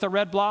flower with a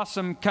red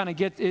blossom kind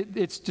of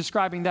it's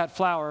describing that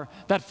flower.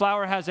 That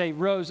flower has a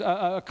rose,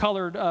 a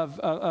colored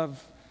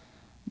of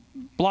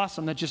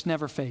blossom that just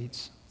never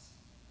fades.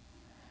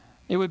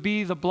 It would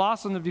be the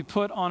blossom that would be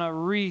put on a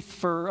wreath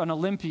for an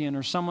Olympian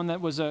or someone that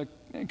was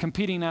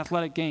competing in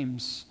athletic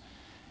games.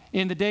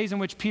 In the days in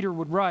which Peter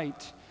would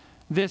write,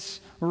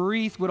 this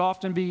wreath would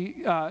often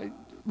be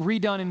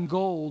redone in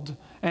gold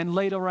and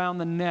laid around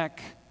the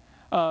neck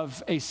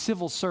of a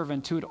civil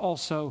servant who had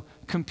also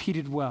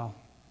competed well.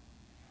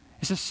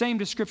 It's the same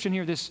description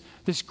here, this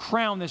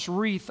crown, this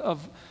wreath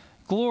of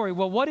glory.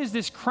 Well, what is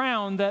this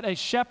crown that a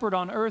shepherd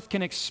on earth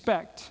can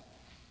expect?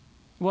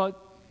 Well,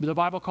 the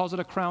Bible calls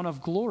it a crown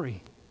of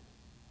glory.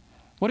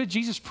 What did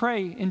Jesus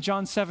pray in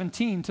John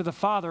 17 to the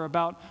Father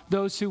about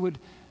those who would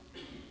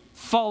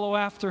follow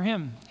after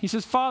him? He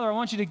says, Father, I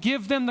want you to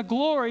give them the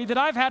glory that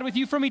I've had with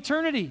you from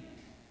eternity.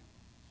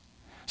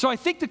 So I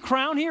think the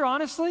crown here,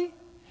 honestly,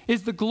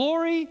 is the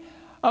glory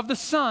of the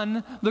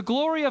Son, the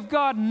glory of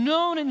God,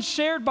 known and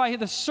shared by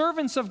the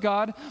servants of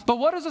God. But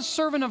what does a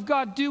servant of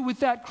God do with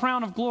that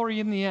crown of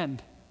glory in the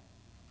end?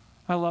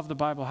 I love the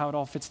Bible, how it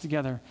all fits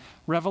together.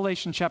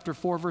 Revelation chapter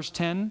 4, verse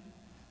 10.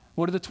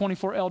 What do the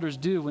 24 elders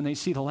do when they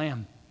see the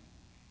Lamb?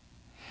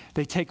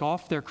 They take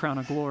off their crown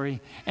of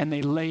glory and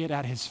they lay it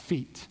at his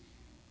feet.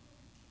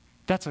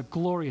 That's a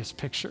glorious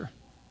picture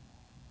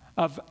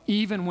of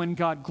even when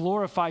God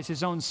glorifies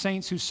his own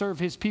saints who serve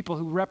his people,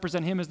 who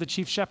represent him as the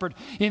chief shepherd,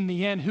 in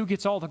the end, who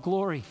gets all the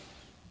glory?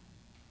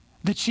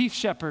 The chief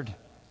shepherd,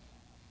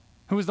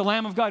 who is the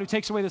Lamb of God who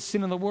takes away the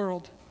sin of the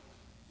world.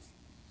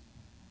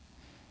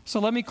 So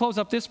let me close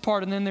up this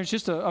part, and then there's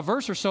just a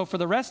verse or so for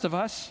the rest of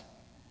us.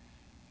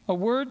 A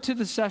word to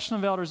the session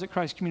of elders at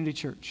Christ Community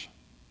Church.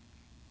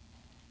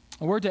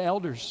 A word to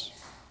elders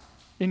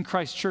in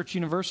Christ Church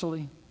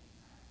universally.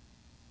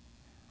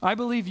 I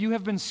believe you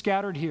have been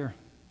scattered here.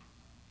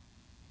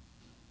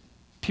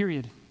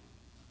 Period.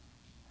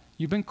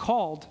 You've been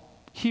called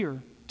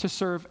here to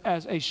serve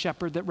as a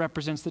shepherd that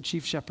represents the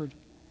chief shepherd.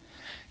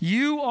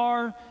 You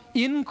are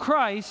in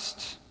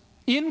Christ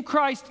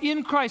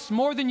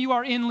more than you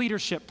are in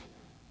leadership.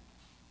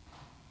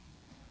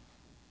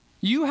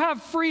 You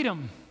have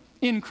freedom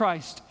in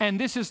Christ, and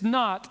this is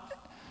not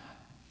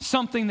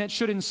something that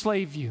should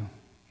enslave you.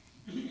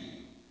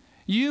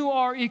 You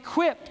are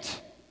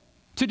equipped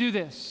to do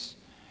this.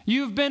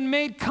 You've been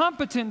made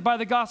competent by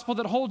the gospel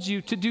that holds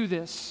you to do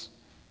this.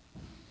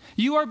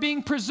 You are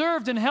being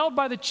preserved and held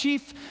by the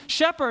chief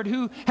shepherd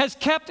who has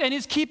kept and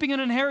is keeping an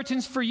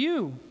inheritance for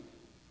you.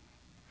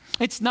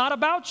 It's not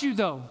about you,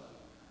 though.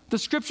 The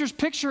Scripture's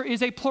picture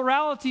is a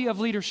plurality of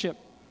leadership.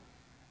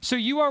 So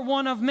you are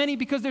one of many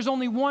because there's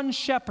only one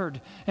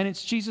shepherd, and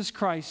it's Jesus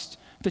Christ,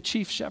 the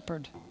chief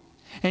shepherd.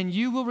 And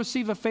you will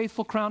receive a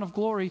faithful crown of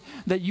glory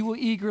that you will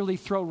eagerly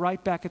throw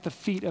right back at the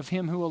feet of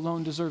him who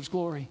alone deserves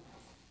glory.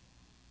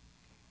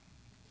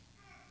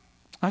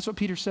 That's what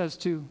Peter says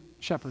to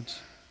shepherds.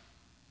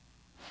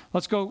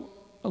 Let's go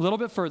a little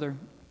bit further,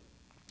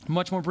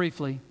 much more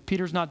briefly.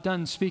 Peter's not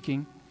done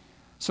speaking.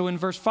 So in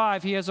verse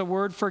 5, he has a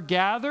word for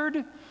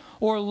gathered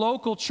or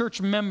local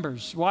church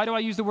members. Why do I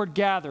use the word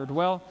gathered?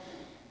 Well,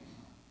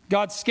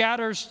 God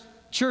scatters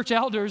church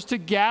elders to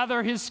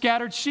gather his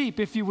scattered sheep,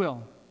 if you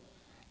will.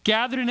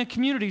 Gathered in a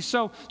community.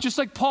 So just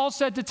like Paul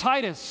said to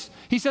Titus,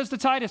 he says to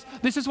Titus,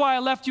 this is why I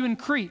left you in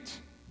Crete,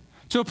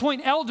 to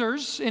appoint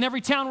elders in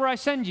every town where I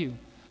send you.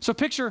 So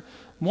picture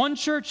one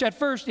church at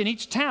first in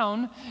each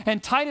town,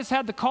 and Titus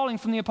had the calling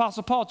from the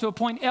Apostle Paul to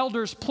appoint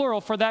elders, plural,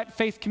 for that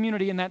faith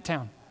community in that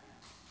town.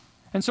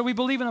 And so we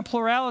believe in a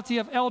plurality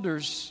of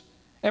elders.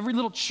 Every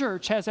little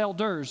church has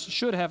elders,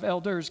 should have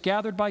elders,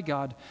 gathered by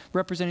God,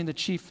 representing the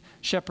chief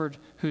shepherd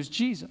who's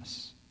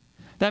Jesus.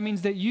 That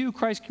means that you,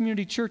 Christ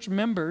Community Church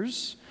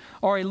members,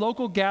 are a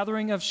local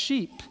gathering of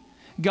sheep.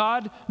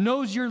 God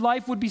knows your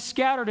life would be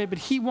scattered, but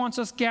he wants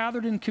us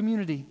gathered in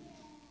community.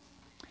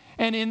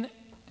 And in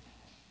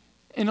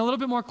a little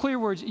bit more clear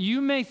words,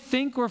 you may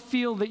think or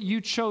feel that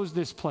you chose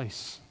this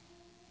place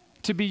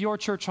to be your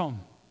church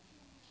home,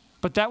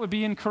 but that would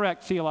be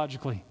incorrect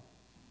theologically.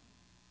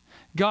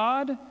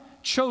 God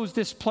chose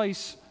this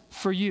place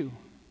for you.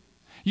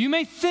 You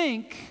may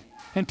think,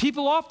 and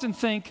people often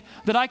think,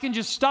 that I can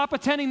just stop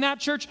attending that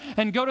church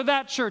and go to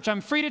that church. I'm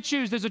free to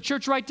choose. There's a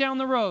church right down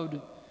the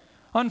road.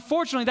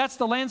 Unfortunately, that's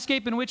the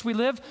landscape in which we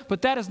live,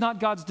 but that is not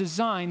God's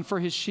design for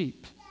his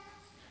sheep.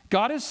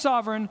 God is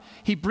sovereign.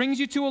 He brings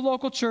you to a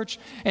local church,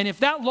 and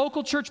if that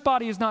local church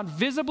body is not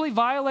visibly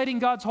violating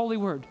God's holy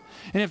word,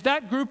 and if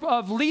that group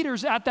of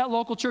leaders at that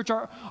local church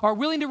are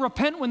willing to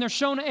repent when they're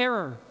shown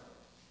error,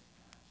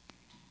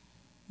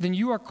 then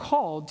you are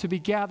called to be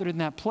gathered in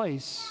that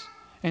place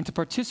and to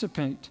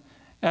participate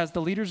as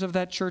the leaders of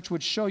that church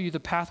would show you the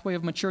pathway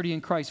of maturity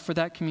in Christ for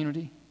that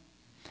community.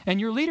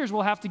 And your leaders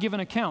will have to give an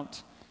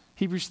account.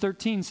 Hebrews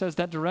 13 says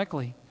that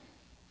directly.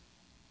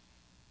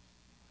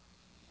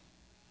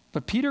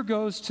 But Peter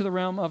goes to the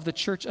realm of the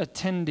church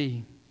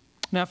attendee.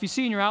 Now, if you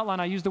see in your outline,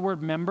 I use the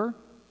word member.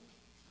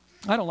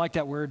 I don't like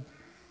that word.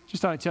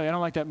 Just thought I'd tell you, I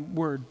don't like that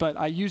word, but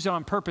I use it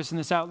on purpose in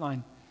this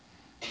outline.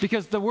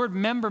 Because the word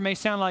member may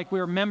sound like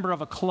we're a member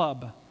of a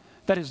club.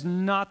 That is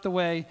not the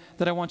way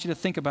that I want you to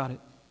think about it.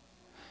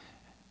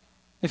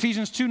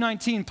 Ephesians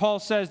 2:19, Paul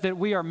says that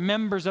we are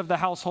members of the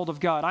household of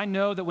God. I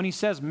know that when he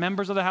says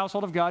members of the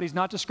household of God, he's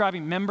not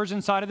describing members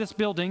inside of this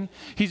building.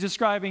 He's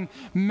describing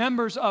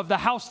members of the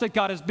house that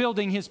God is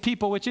building, his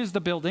people, which is the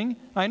building.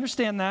 I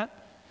understand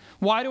that.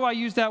 Why do I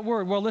use that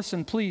word? Well,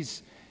 listen,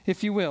 please,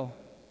 if you will.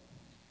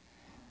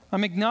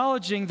 I'm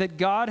acknowledging that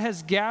God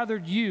has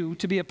gathered you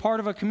to be a part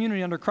of a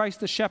community under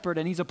Christ the shepherd,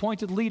 and he's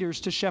appointed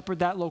leaders to shepherd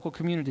that local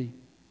community.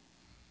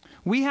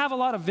 We have a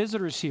lot of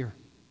visitors here.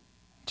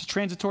 It's a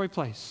transitory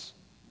place.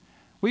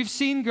 We've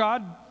seen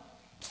God,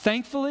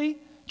 thankfully,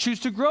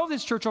 choose to grow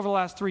this church over the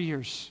last 3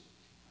 years.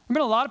 There have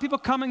been a lot of people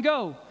come and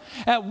go.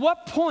 At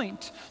what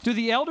point do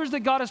the elders that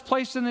God has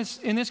placed in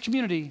this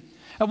community,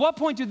 at what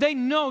point do they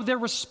know they're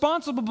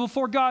responsible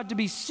before God to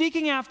be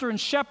seeking after and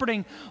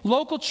shepherding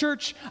local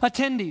church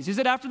attendees? Is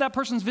it after that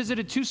person's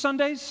visited 2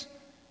 Sundays?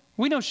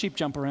 We know sheep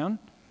jump around.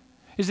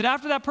 Is it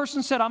after that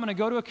person said, I'm going to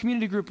go to a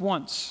community group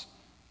once?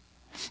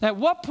 At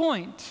what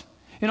point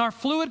in our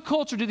fluid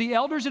culture do the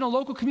elders in a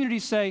local community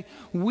say,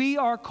 we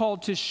are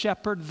called to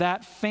shepherd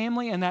that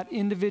family and that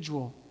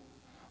individual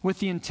with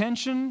the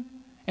intention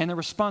and the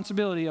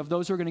responsibility of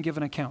those who are going to give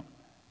an account?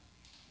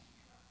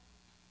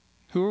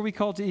 Who are we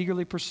called to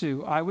eagerly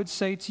pursue? I would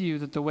say to you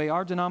that the way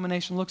our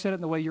denomination looks at it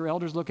and the way your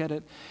elders look at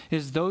it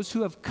is those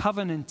who have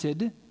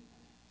covenanted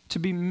to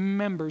be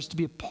members, to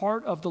be a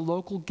part of the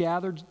local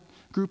gathered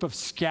group of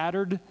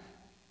scattered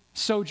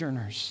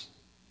sojourners.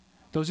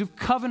 Those who've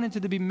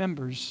covenanted to be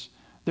members,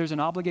 there's an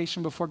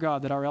obligation before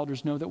God that our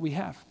elders know that we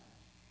have.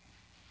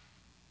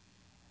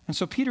 And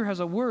so Peter has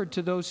a word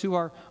to those who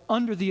are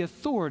under the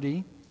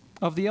authority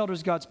of the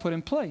elders God's put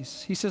in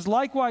place. He says,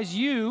 likewise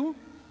you're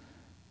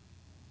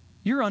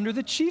under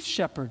the chief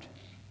shepherd.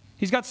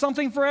 He's got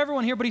something for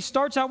everyone here, but he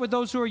starts out with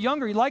those who are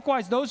younger.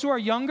 Likewise, those who are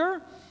younger,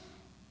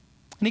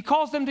 and he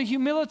calls them to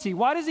humility.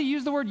 Why does he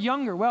use the word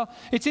younger? Well,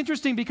 it's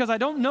interesting because I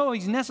don't know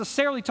he's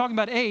necessarily talking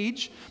about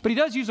age, but he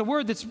does use a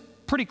word that's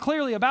pretty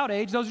clearly about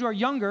age, those who are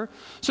younger.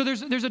 So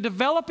there's a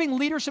developing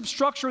leadership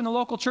structure in the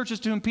local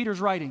churches to whom Peter's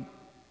writing.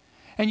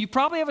 And you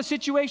probably have a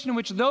situation in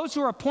which those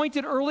who are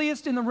appointed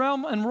earliest in the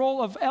realm and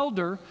role of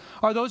elder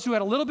are those who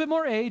had a little bit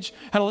more age,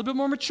 had a little bit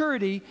more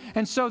maturity,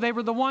 and so they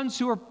were the ones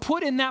who were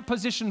put in that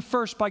position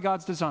first by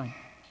God's design.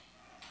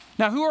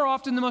 Now, who are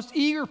often the most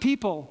eager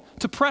people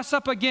to press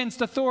up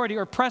against authority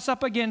or press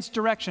up against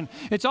direction?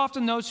 It's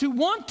often those who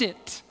want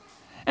it.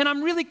 And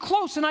I'm really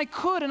close, and I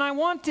could, and I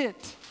want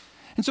it.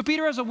 And so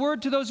Peter has a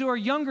word to those who are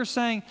younger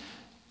saying,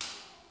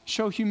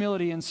 show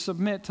humility and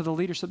submit to the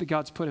leadership that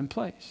God's put in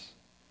place.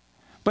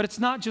 But it's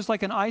not just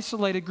like an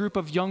isolated group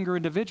of younger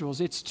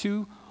individuals. It's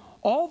to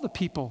all the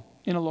people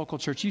in a local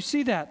church. You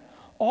see that.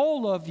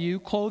 All of you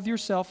clothe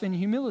yourself in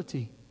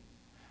humility.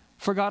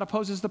 For God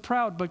opposes the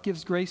proud, but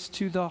gives grace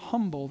to the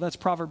humble. That's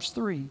Proverbs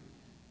 3.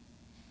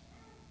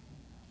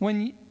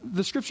 When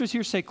the scriptures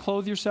here say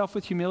clothe yourself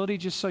with humility,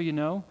 just so you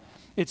know,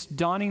 it's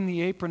donning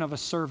the apron of a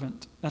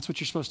servant. That's what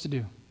you're supposed to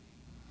do.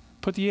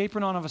 Put the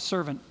apron on of a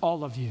servant,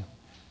 all of you.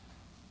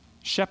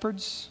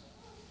 Shepherds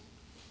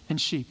and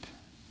sheep.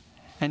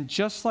 And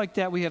just like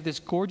that, we have this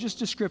gorgeous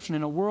description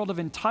in a world of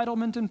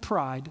entitlement and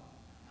pride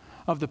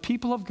of the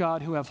people of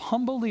God who have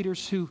humble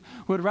leaders who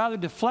would rather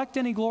deflect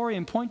any glory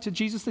and point to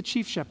Jesus the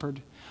chief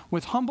shepherd,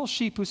 with humble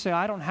sheep who say,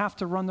 I don't have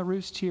to run the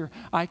roost here.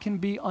 I can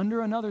be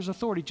under another's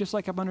authority just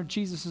like I'm under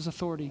Jesus'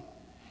 authority.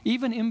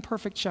 Even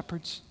imperfect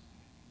shepherds.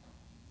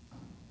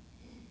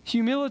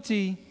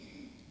 Humility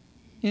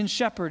in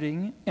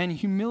shepherding and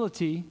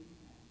humility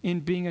in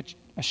being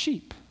a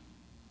sheep.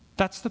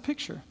 That's the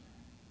picture.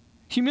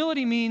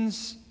 Humility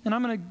means, and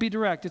I'm going to be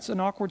direct, it's an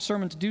awkward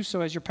sermon to do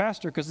so as your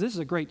pastor because this is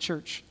a great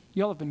church.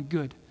 Y'all have been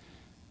good.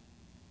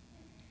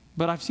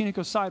 But I've seen it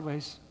go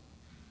sideways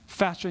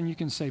faster than you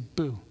can say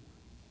boo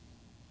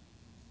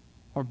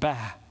or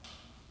bah.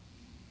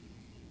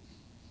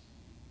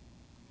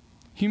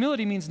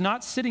 Humility means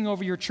not sitting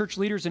over your church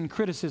leaders in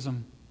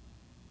criticism.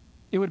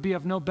 It would be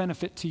of no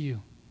benefit to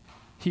you.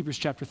 Hebrews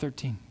chapter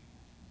 13.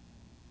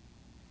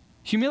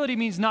 Humility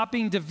means not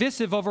being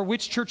divisive over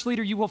which church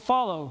leader you will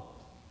follow,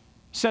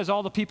 says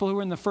all the people who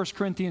are in the 1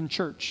 Corinthian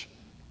church,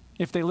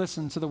 if they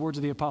listen to the words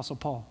of the Apostle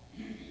Paul.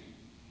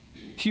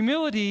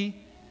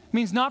 Humility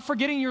means not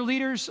forgetting your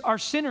leaders are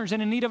sinners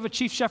and in need of a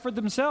chief shepherd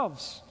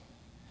themselves.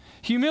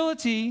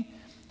 Humility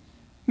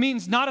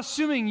means not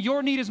assuming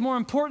your need is more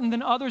important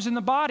than others in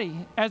the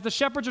body, as the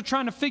shepherds are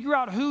trying to figure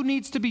out who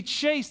needs to be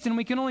chased, and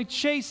we can only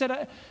chase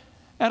at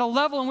a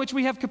level in which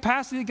we have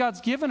capacity that God's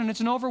given, and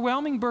it's an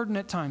overwhelming burden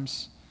at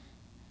times.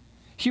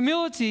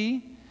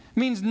 Humility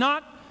means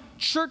not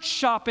church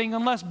shopping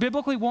unless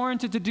biblically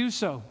warranted to do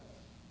so.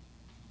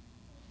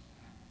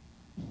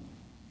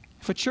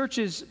 If a church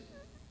is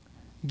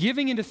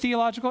giving into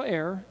theological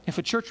error, if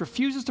a church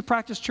refuses to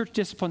practice church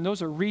discipline,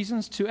 those are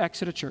reasons to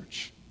exit a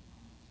church.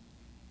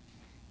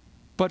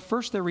 But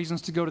first, they're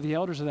reasons to go to the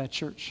elders of that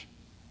church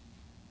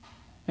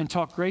and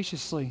talk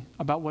graciously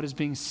about what is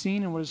being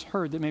seen and what is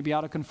heard that may be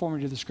out of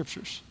conformity to the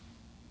scriptures.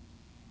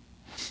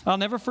 I'll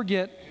never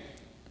forget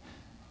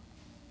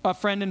a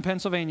friend in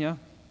Pennsylvania.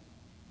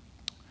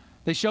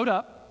 They showed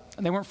up,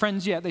 and they weren't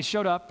friends yet. They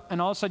showed up,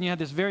 and all of a sudden you had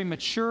this very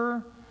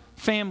mature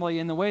family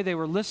in the way they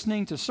were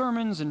listening to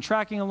sermons and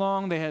tracking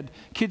along. They had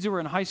kids who were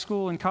in high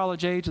school and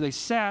college age. They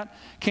sat,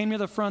 came to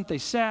the front, they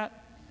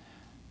sat,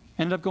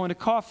 ended up going to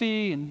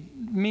coffee and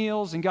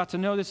meals and got to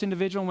know this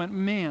individual and went,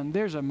 man,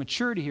 there's a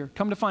maturity here.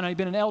 Come to find out he'd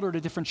been an elder at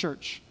a different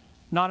church,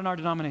 not in our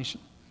denomination.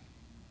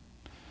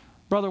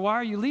 Brother, why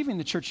are you leaving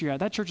the church you're at?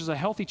 That church is a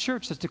healthy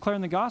church that's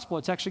declaring the gospel.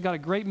 It's actually got a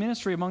great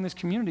ministry among this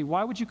community.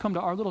 Why would you come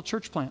to our little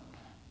church plant?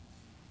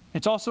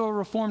 It's also a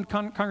reformed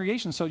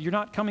congregation, so you're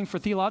not coming for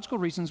theological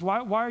reasons.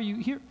 Why are you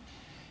here?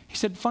 He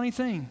said, funny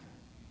thing.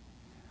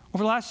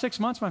 Over the last 6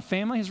 months, my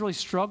family has really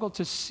struggled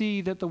to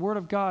see that the Word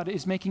of God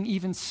is making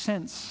even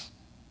sense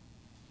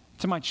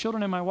to my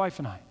children and my wife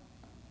and I.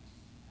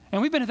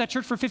 And we've been at that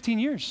church for 15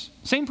 years.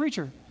 Same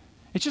preacher.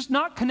 It's just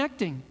not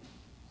connecting.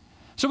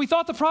 So we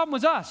thought the problem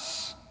was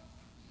us.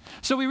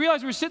 So we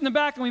realized we were sitting in the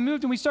back, and we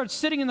moved and we started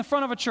sitting in the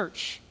front of a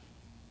church.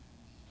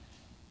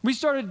 We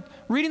started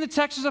reading the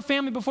text as a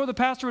family before the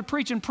pastor would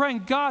preach and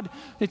praying, God,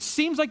 it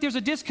seems like there's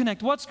a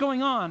disconnect. What's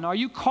going on? Are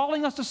you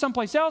calling us to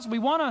someplace else? We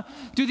want to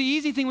do the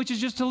easy thing, which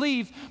is just to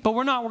leave, but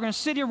we're not. We're going to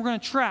sit here. We're going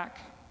to track.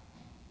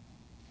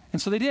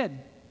 And so they did.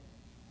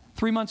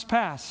 3 months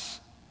pass,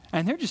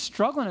 and they're just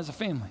struggling as a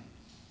family.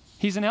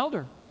 He's an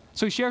elder.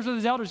 So he shares with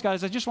his elders,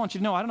 guys, I just want you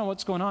to know, I don't know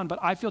what's going on, but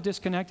I feel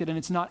disconnected, and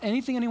it's not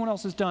anything anyone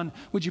else has done.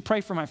 Would you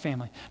pray for my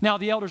family? Now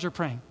the elders are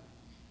praying.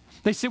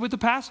 They sit with the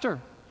pastor.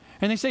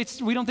 And they say,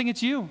 we don't think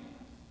it's you.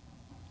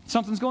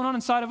 Something's going on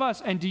inside of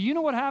us. And do you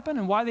know what happened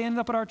and why they ended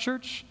up at our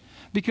church?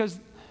 Because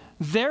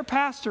their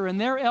pastor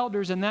and their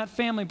elders and that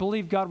family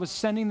believed God was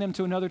sending them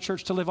to another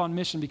church to live on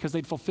mission because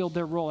they'd fulfilled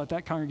their role at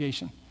that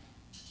congregation.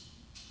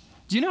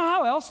 Do you know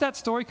how else that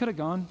story could have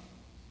gone?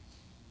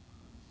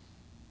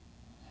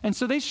 And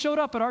so they showed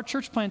up at our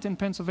church plant in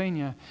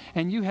Pennsylvania,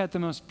 and you had the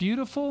most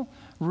beautiful,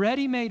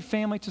 ready-made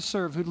family to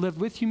serve who lived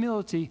with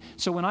humility.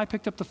 So when I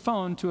picked up the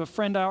phone to a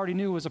friend I already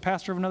knew who was a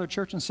pastor of another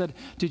church and said,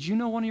 "Did you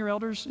know one of your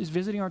elders is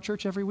visiting our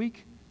church every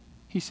week?"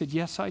 He said,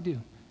 "Yes, I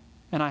do.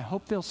 And I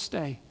hope they'll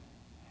stay.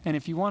 And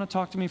if you want to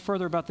talk to me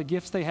further about the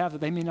gifts they have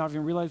that they may not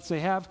even realize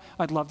they have,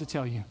 I'd love to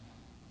tell you."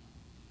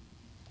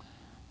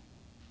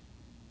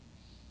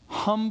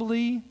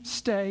 Humbly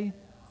stay,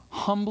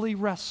 humbly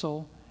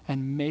wrestle,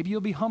 and maybe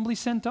you'll be humbly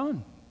sent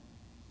on.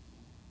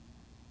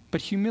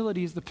 But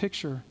humility is the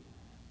picture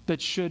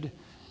that should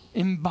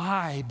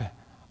imbibe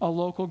a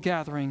local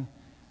gathering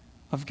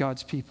of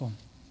God's people.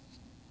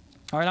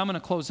 All right, I'm going to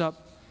close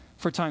up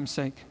for time's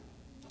sake.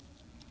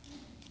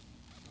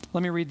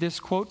 Let me read this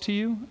quote to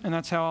you, and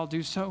that's how I'll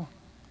do so.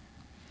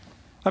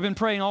 I've been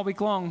praying all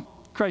week long,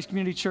 Christ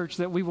Community Church,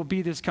 that we will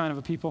be this kind of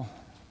a people.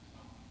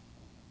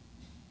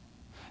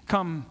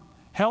 Come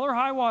hell or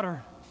high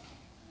water,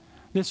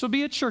 this will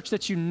be a church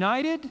that's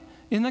united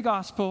in the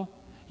gospel,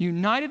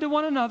 united to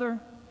one another,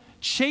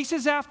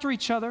 chases after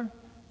each other.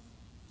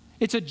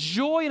 It's a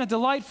joy and a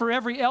delight for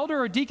every elder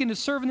or deacon to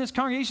serve in this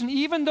congregation,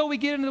 even though we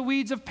get into the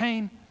weeds of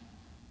pain.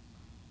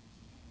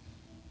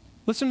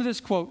 Listen to this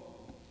quote.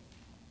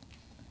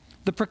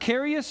 The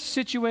precarious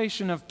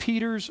situation of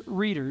Peter's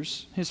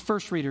readers, his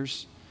first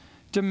readers,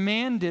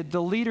 demanded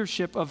the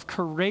leadership of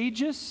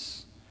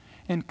courageous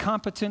and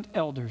competent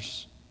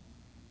elders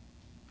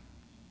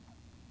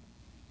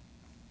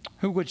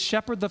who would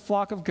shepherd the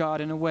flock of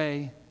God in a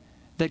way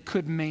that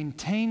could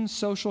maintain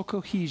social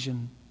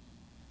cohesion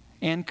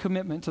and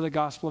commitment to the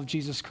gospel of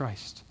Jesus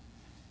Christ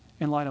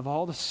in light of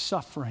all the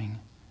suffering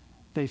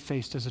they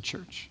faced as a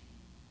church.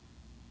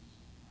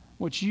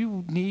 What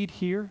you need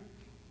here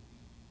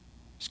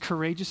is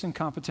courageous and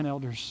competent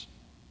elders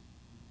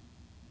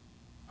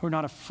who are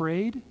not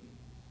afraid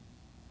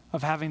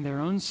of having their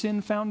own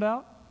sin found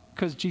out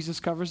because Jesus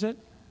covers it,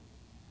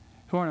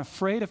 who aren't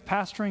afraid of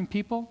pastoring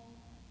people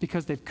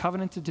because they've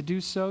covenanted to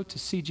do so to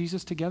see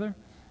Jesus together.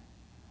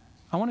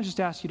 I want to just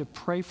ask you to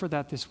pray for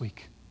that this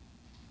week.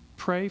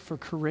 Pray for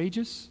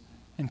courageous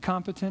and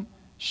competent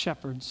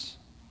shepherds.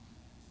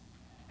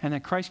 And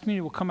that Christ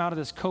Community will come out of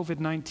this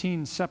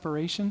COVID-19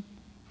 separation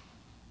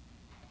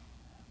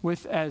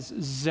with as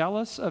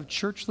zealous of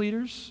church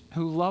leaders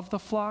who love the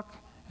flock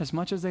as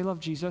much as they love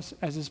Jesus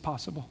as is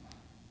possible.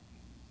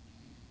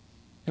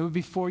 It would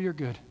be for your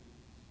good,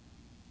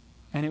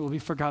 and it will be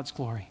for God's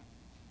glory.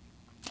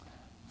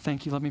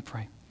 Thank you. Let me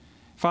pray.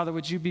 Father,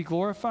 would you be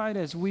glorified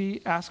as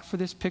we ask for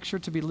this picture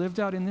to be lived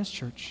out in this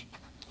church?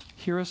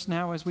 Hear us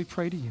now as we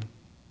pray to you.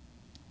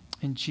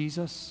 In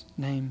Jesus'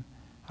 name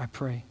I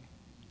pray.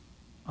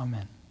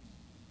 Amen.